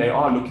keen. They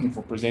are looking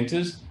for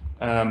presenters.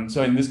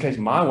 So in this case,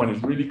 my one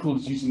is really cool.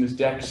 It's using this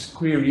DAX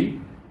query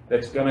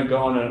that's going to go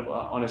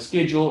on a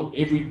schedule.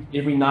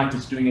 Every night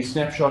it's doing a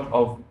snapshot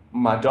of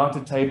my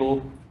data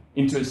table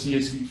into a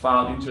CSV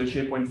file, into a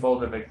SharePoint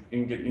folder that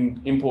can get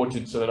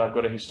imported so that I've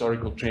got a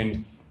historical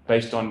trend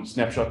based on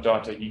snapshot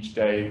data each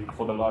day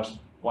for the last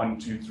 1,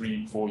 2,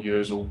 3, 4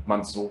 years or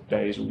months or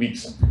days or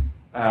weeks.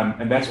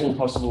 And that's all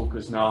possible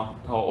because now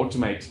Power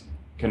Automate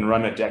can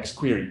run a DAX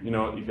query.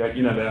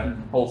 The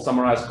whole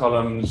summarize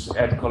columns,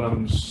 add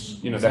columns.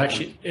 It's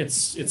actually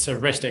it's a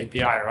REST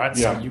API, right?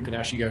 Yeah. So you can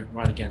actually go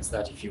run against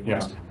that if you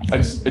want.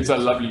 It's a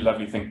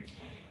lovely thing.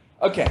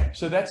 Okay,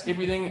 so that's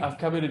everything. I've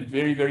covered it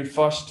very, very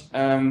fast.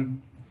 The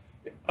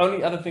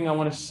only other thing I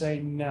want to say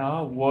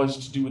now was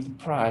to do with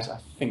the prize, I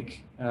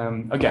think.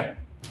 Okay,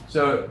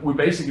 so we're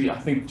basically, I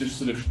think, just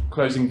sort of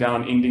closing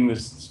down, ending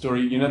this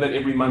story. You know that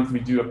every month we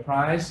do a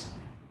prize.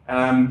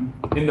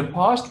 In the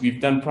past, we've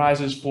done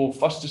prizes for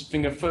fastest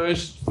finger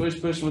first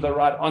person with the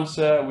right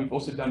answer. We've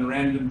also done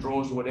random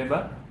draws or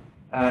whatever.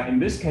 In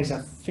this case,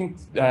 I think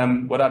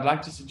what I'd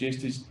like to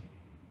suggest is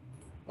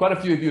quite a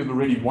few of you have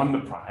already won the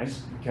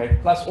prize. Okay.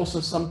 Plus,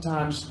 also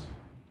sometimes,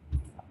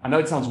 I know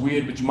it sounds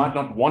weird, but you might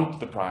not want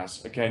the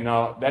prize. Okay.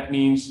 Now that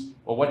means,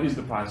 well, what is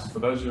the prize? For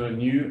those who are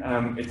new,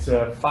 it's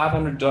a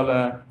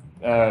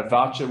 $500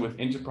 voucher with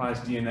Enterprise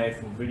DNA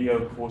for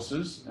video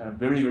courses.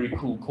 Very, very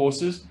cool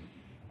courses.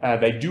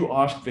 They do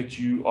ask that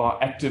you are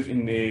active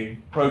in their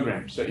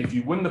program. So if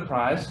you win the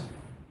prize,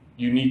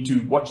 you need to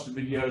watch the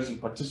videos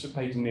and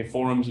participate in their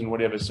forums and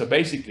whatever. So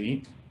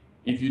basically,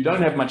 if you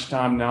don't have much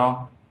time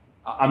now,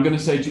 I'm going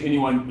to say to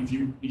anyone,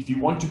 if you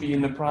want to be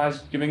in the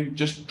prize giving,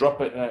 just drop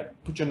it,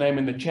 put your name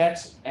in the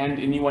chat, and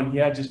anyone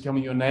here, just tell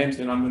me your names,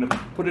 then I'm going to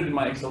put it in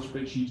my Excel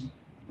spreadsheet,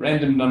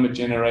 random number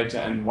generator,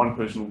 and one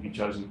person will be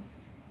chosen.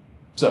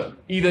 So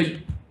either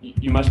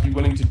you must be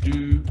willing to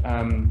do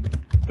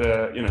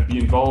be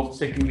involved.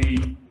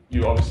 Secondly,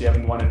 you obviously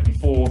haven't won it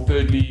before.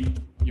 Thirdly,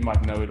 you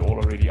might know it all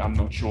already. I'm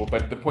not sure.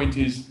 But the point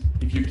is,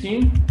 if you're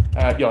keen,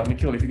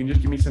 Nikhil, if you can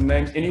just give me some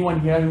names. Anyone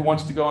here who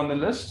wants to go on the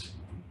list?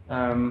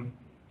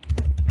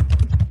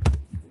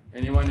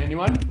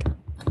 Anyone?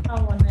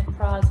 I won that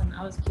prize and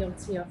I was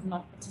guilty of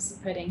not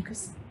participating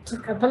because it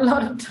took up a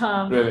lot of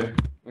time. Really?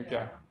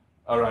 Okay.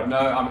 All right. No,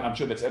 I'm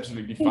sure that's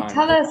absolutely Can you fine.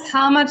 tell us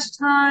how much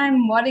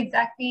time? What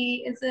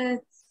exactly is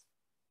it?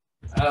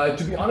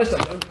 To be honest,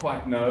 I don't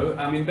quite know.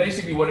 I mean,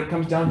 basically what it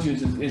comes down to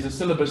is a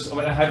syllabus. I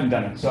mean, I haven't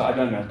done it, so I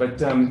don't know.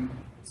 But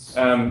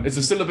it's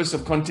a syllabus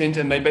of content,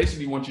 and they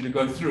basically want you to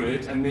go through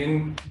it, and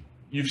then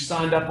you've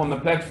signed up on the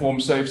platform.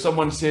 So if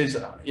someone says,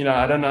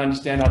 I don't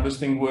understand how this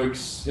thing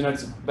works,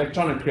 they're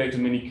trying to create a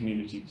mini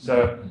community.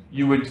 So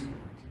you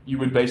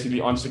would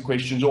basically answer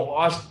questions or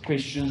ask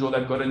questions, or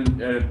they've got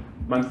a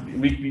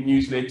weekly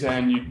newsletter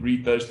and you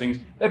read those things.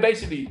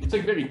 It's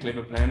a very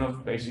clever plan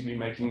of basically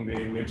making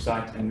their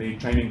website and their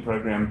training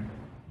program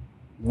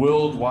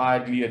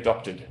worldwide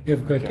adopted.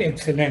 They've got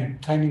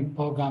excellent training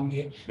program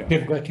here. Yeah.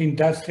 They've got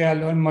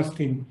industrial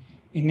almost in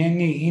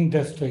any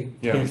industry.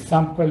 Yeah. There's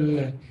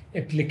sample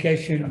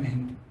application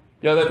and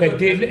Yeah, that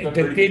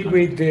deal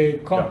with the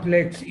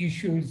complex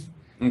issues.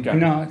 Okay. You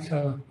know,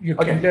 so you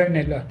can learn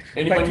a lot.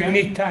 Anyone but you here?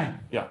 need time.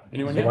 Yeah.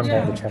 Anyone The here? one guy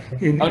in the chat.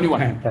 You need Only one.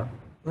 time.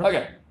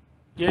 Okay.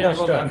 Yeah, Well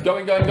sure. done.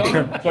 Going.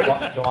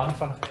 Sorry. Johan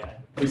from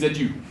Is that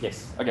you?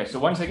 Yes. Okay, so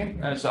 1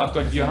 second. So I've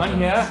got Johan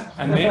here,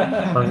 and then.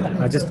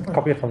 I just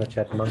copy it from the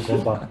chat.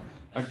 Mangoba.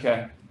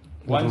 Okay.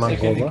 1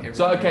 second.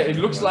 So, okay, it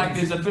looks like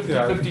there's a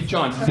 50-50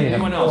 chance. Is there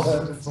anyone else?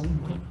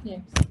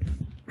 Yes.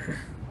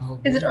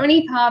 Is it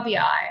only Power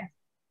BI?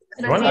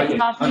 Because I see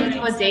Yes.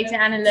 it's for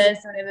data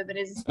analysts or whatever, but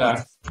is it No.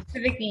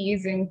 specifically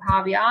using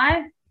Power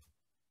BI?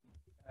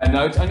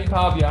 No, it's only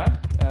Power BI,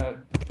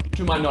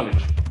 to my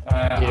knowledge.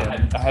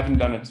 I haven't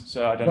done it,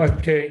 so I don't know.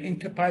 But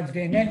Enterprise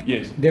DNA,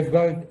 Yes. they've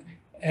got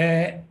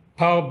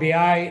Power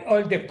BI,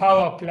 all the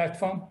Power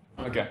Platform.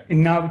 Okay.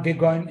 And now they've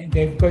got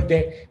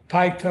the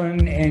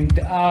Python and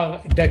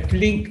R that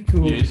link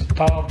to Yes.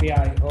 Power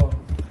BI. Or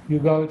you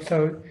go,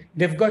 so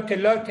they've got a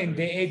lot and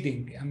they're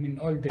adding, I mean,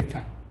 all the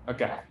time.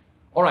 Okay.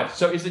 All right.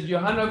 So is it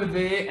Johan over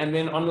there and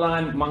then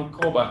online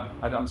Mankoba?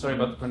 I'm sorry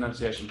about the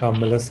pronunciation.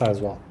 Melissa as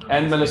well.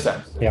 And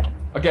Melissa. Yeah.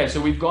 Okay. So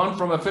we've gone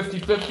from a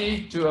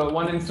 50-50 to a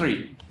 1 in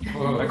 3.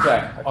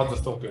 Okay. Odds are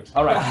still good.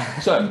 All right.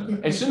 So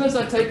as soon as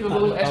I take the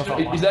little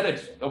asterisk, is that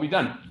it? Are we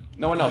done?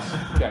 No one else.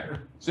 Okay.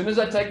 As soon as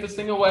I take this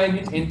thing away and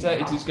hit enter,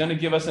 it is going to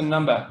give us a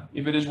number.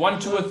 If it is 1,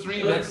 2, or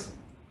 3, that's.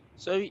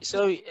 So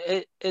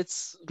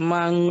it's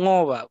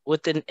Mangoba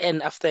with an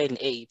N after an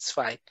A. It's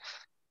fine.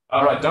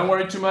 All right, don't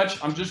worry too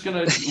much. I'm just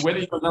going to, whether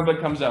your number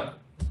comes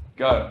up.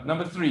 Go.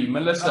 Number 3,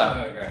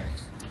 Melissa. Okay.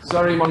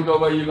 Sorry,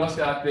 Mongoba, you lost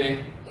out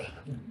there.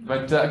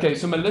 But, okay,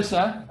 so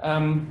Melissa,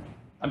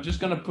 I'm just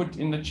going to put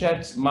in the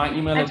chat my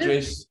email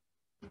address.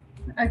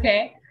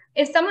 Okay.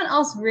 If someone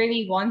else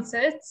really wants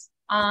it,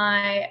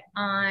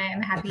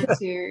 I'm happy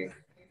to.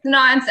 No,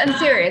 I'm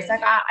serious.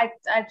 Like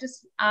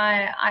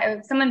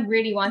if someone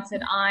really wants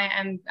it, I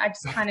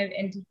just kind of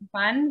into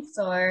fun.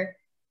 So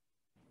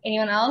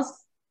anyone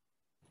else?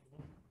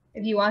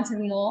 If you wanted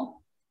more,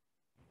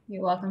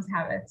 you're welcome to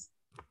have it.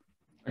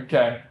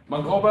 Okay,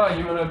 Mangoba,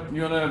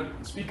 you wanna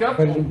speak up?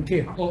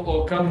 Volunteer.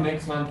 Or come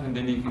next month and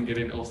then you can get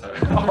it also.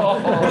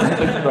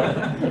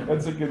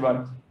 That's a good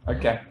one.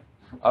 Okay,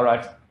 all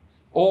right.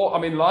 Or, I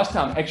mean, last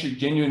time, actually,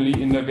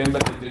 genuinely, in November,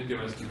 they did give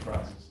us 2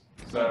 prizes.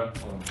 So,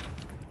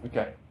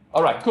 okay.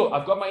 All right, cool.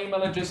 I've got my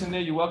email address in there.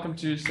 You're welcome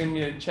to send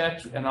me a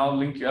chat, and I'll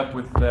link you up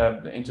with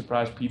the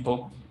enterprise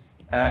people.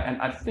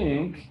 And I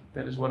think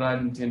that is what I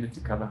intended to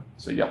cover.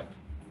 So, yeah.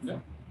 There's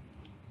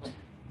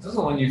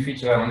also one new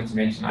feature I wanted to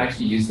mention. I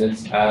actually used it.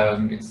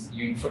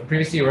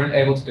 Previously you weren't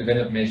able to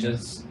develop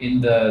measures in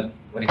the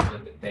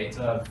the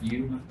data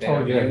view.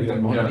 The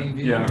modeling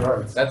view.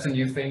 Yeah. That's a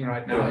new thing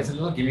right now. It's a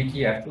little gimmicky.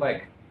 You have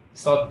to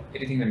start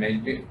editing the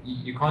measure.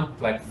 You can't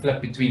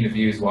flip between the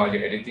views while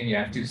you're editing. You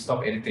have to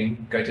stop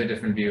editing, go to a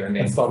different view, and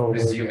then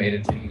resume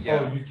editing.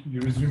 Yeah. Oh,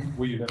 you resume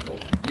where you left off.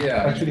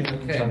 Yeah. Actually,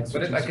 Okay.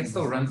 But it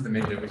still runs the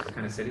measure, which is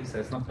kind of silly. So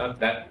it's not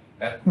that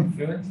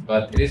fluent,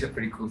 but it is a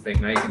pretty cool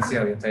thing. Now you can see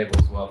how your table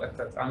as well.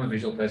 I'm a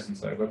visual person,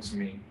 so it works for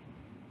me.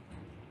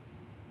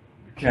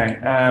 Okay.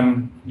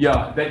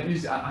 Yeah, that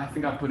is, I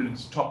think I put it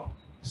as top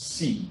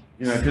C.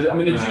 You know, because I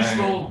mean it's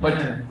useful, but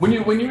when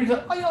you read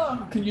it, oh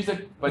yeah, I can use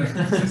it. But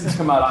since it's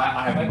come out,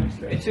 I haven't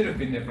used it. It should have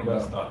been there from the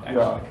start.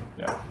 Actually.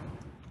 Yeah.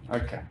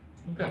 Okay.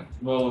 Okay.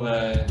 Well,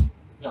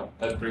 yeah,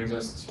 that brings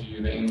us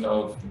to the end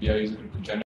of the BIUG Group Agenda.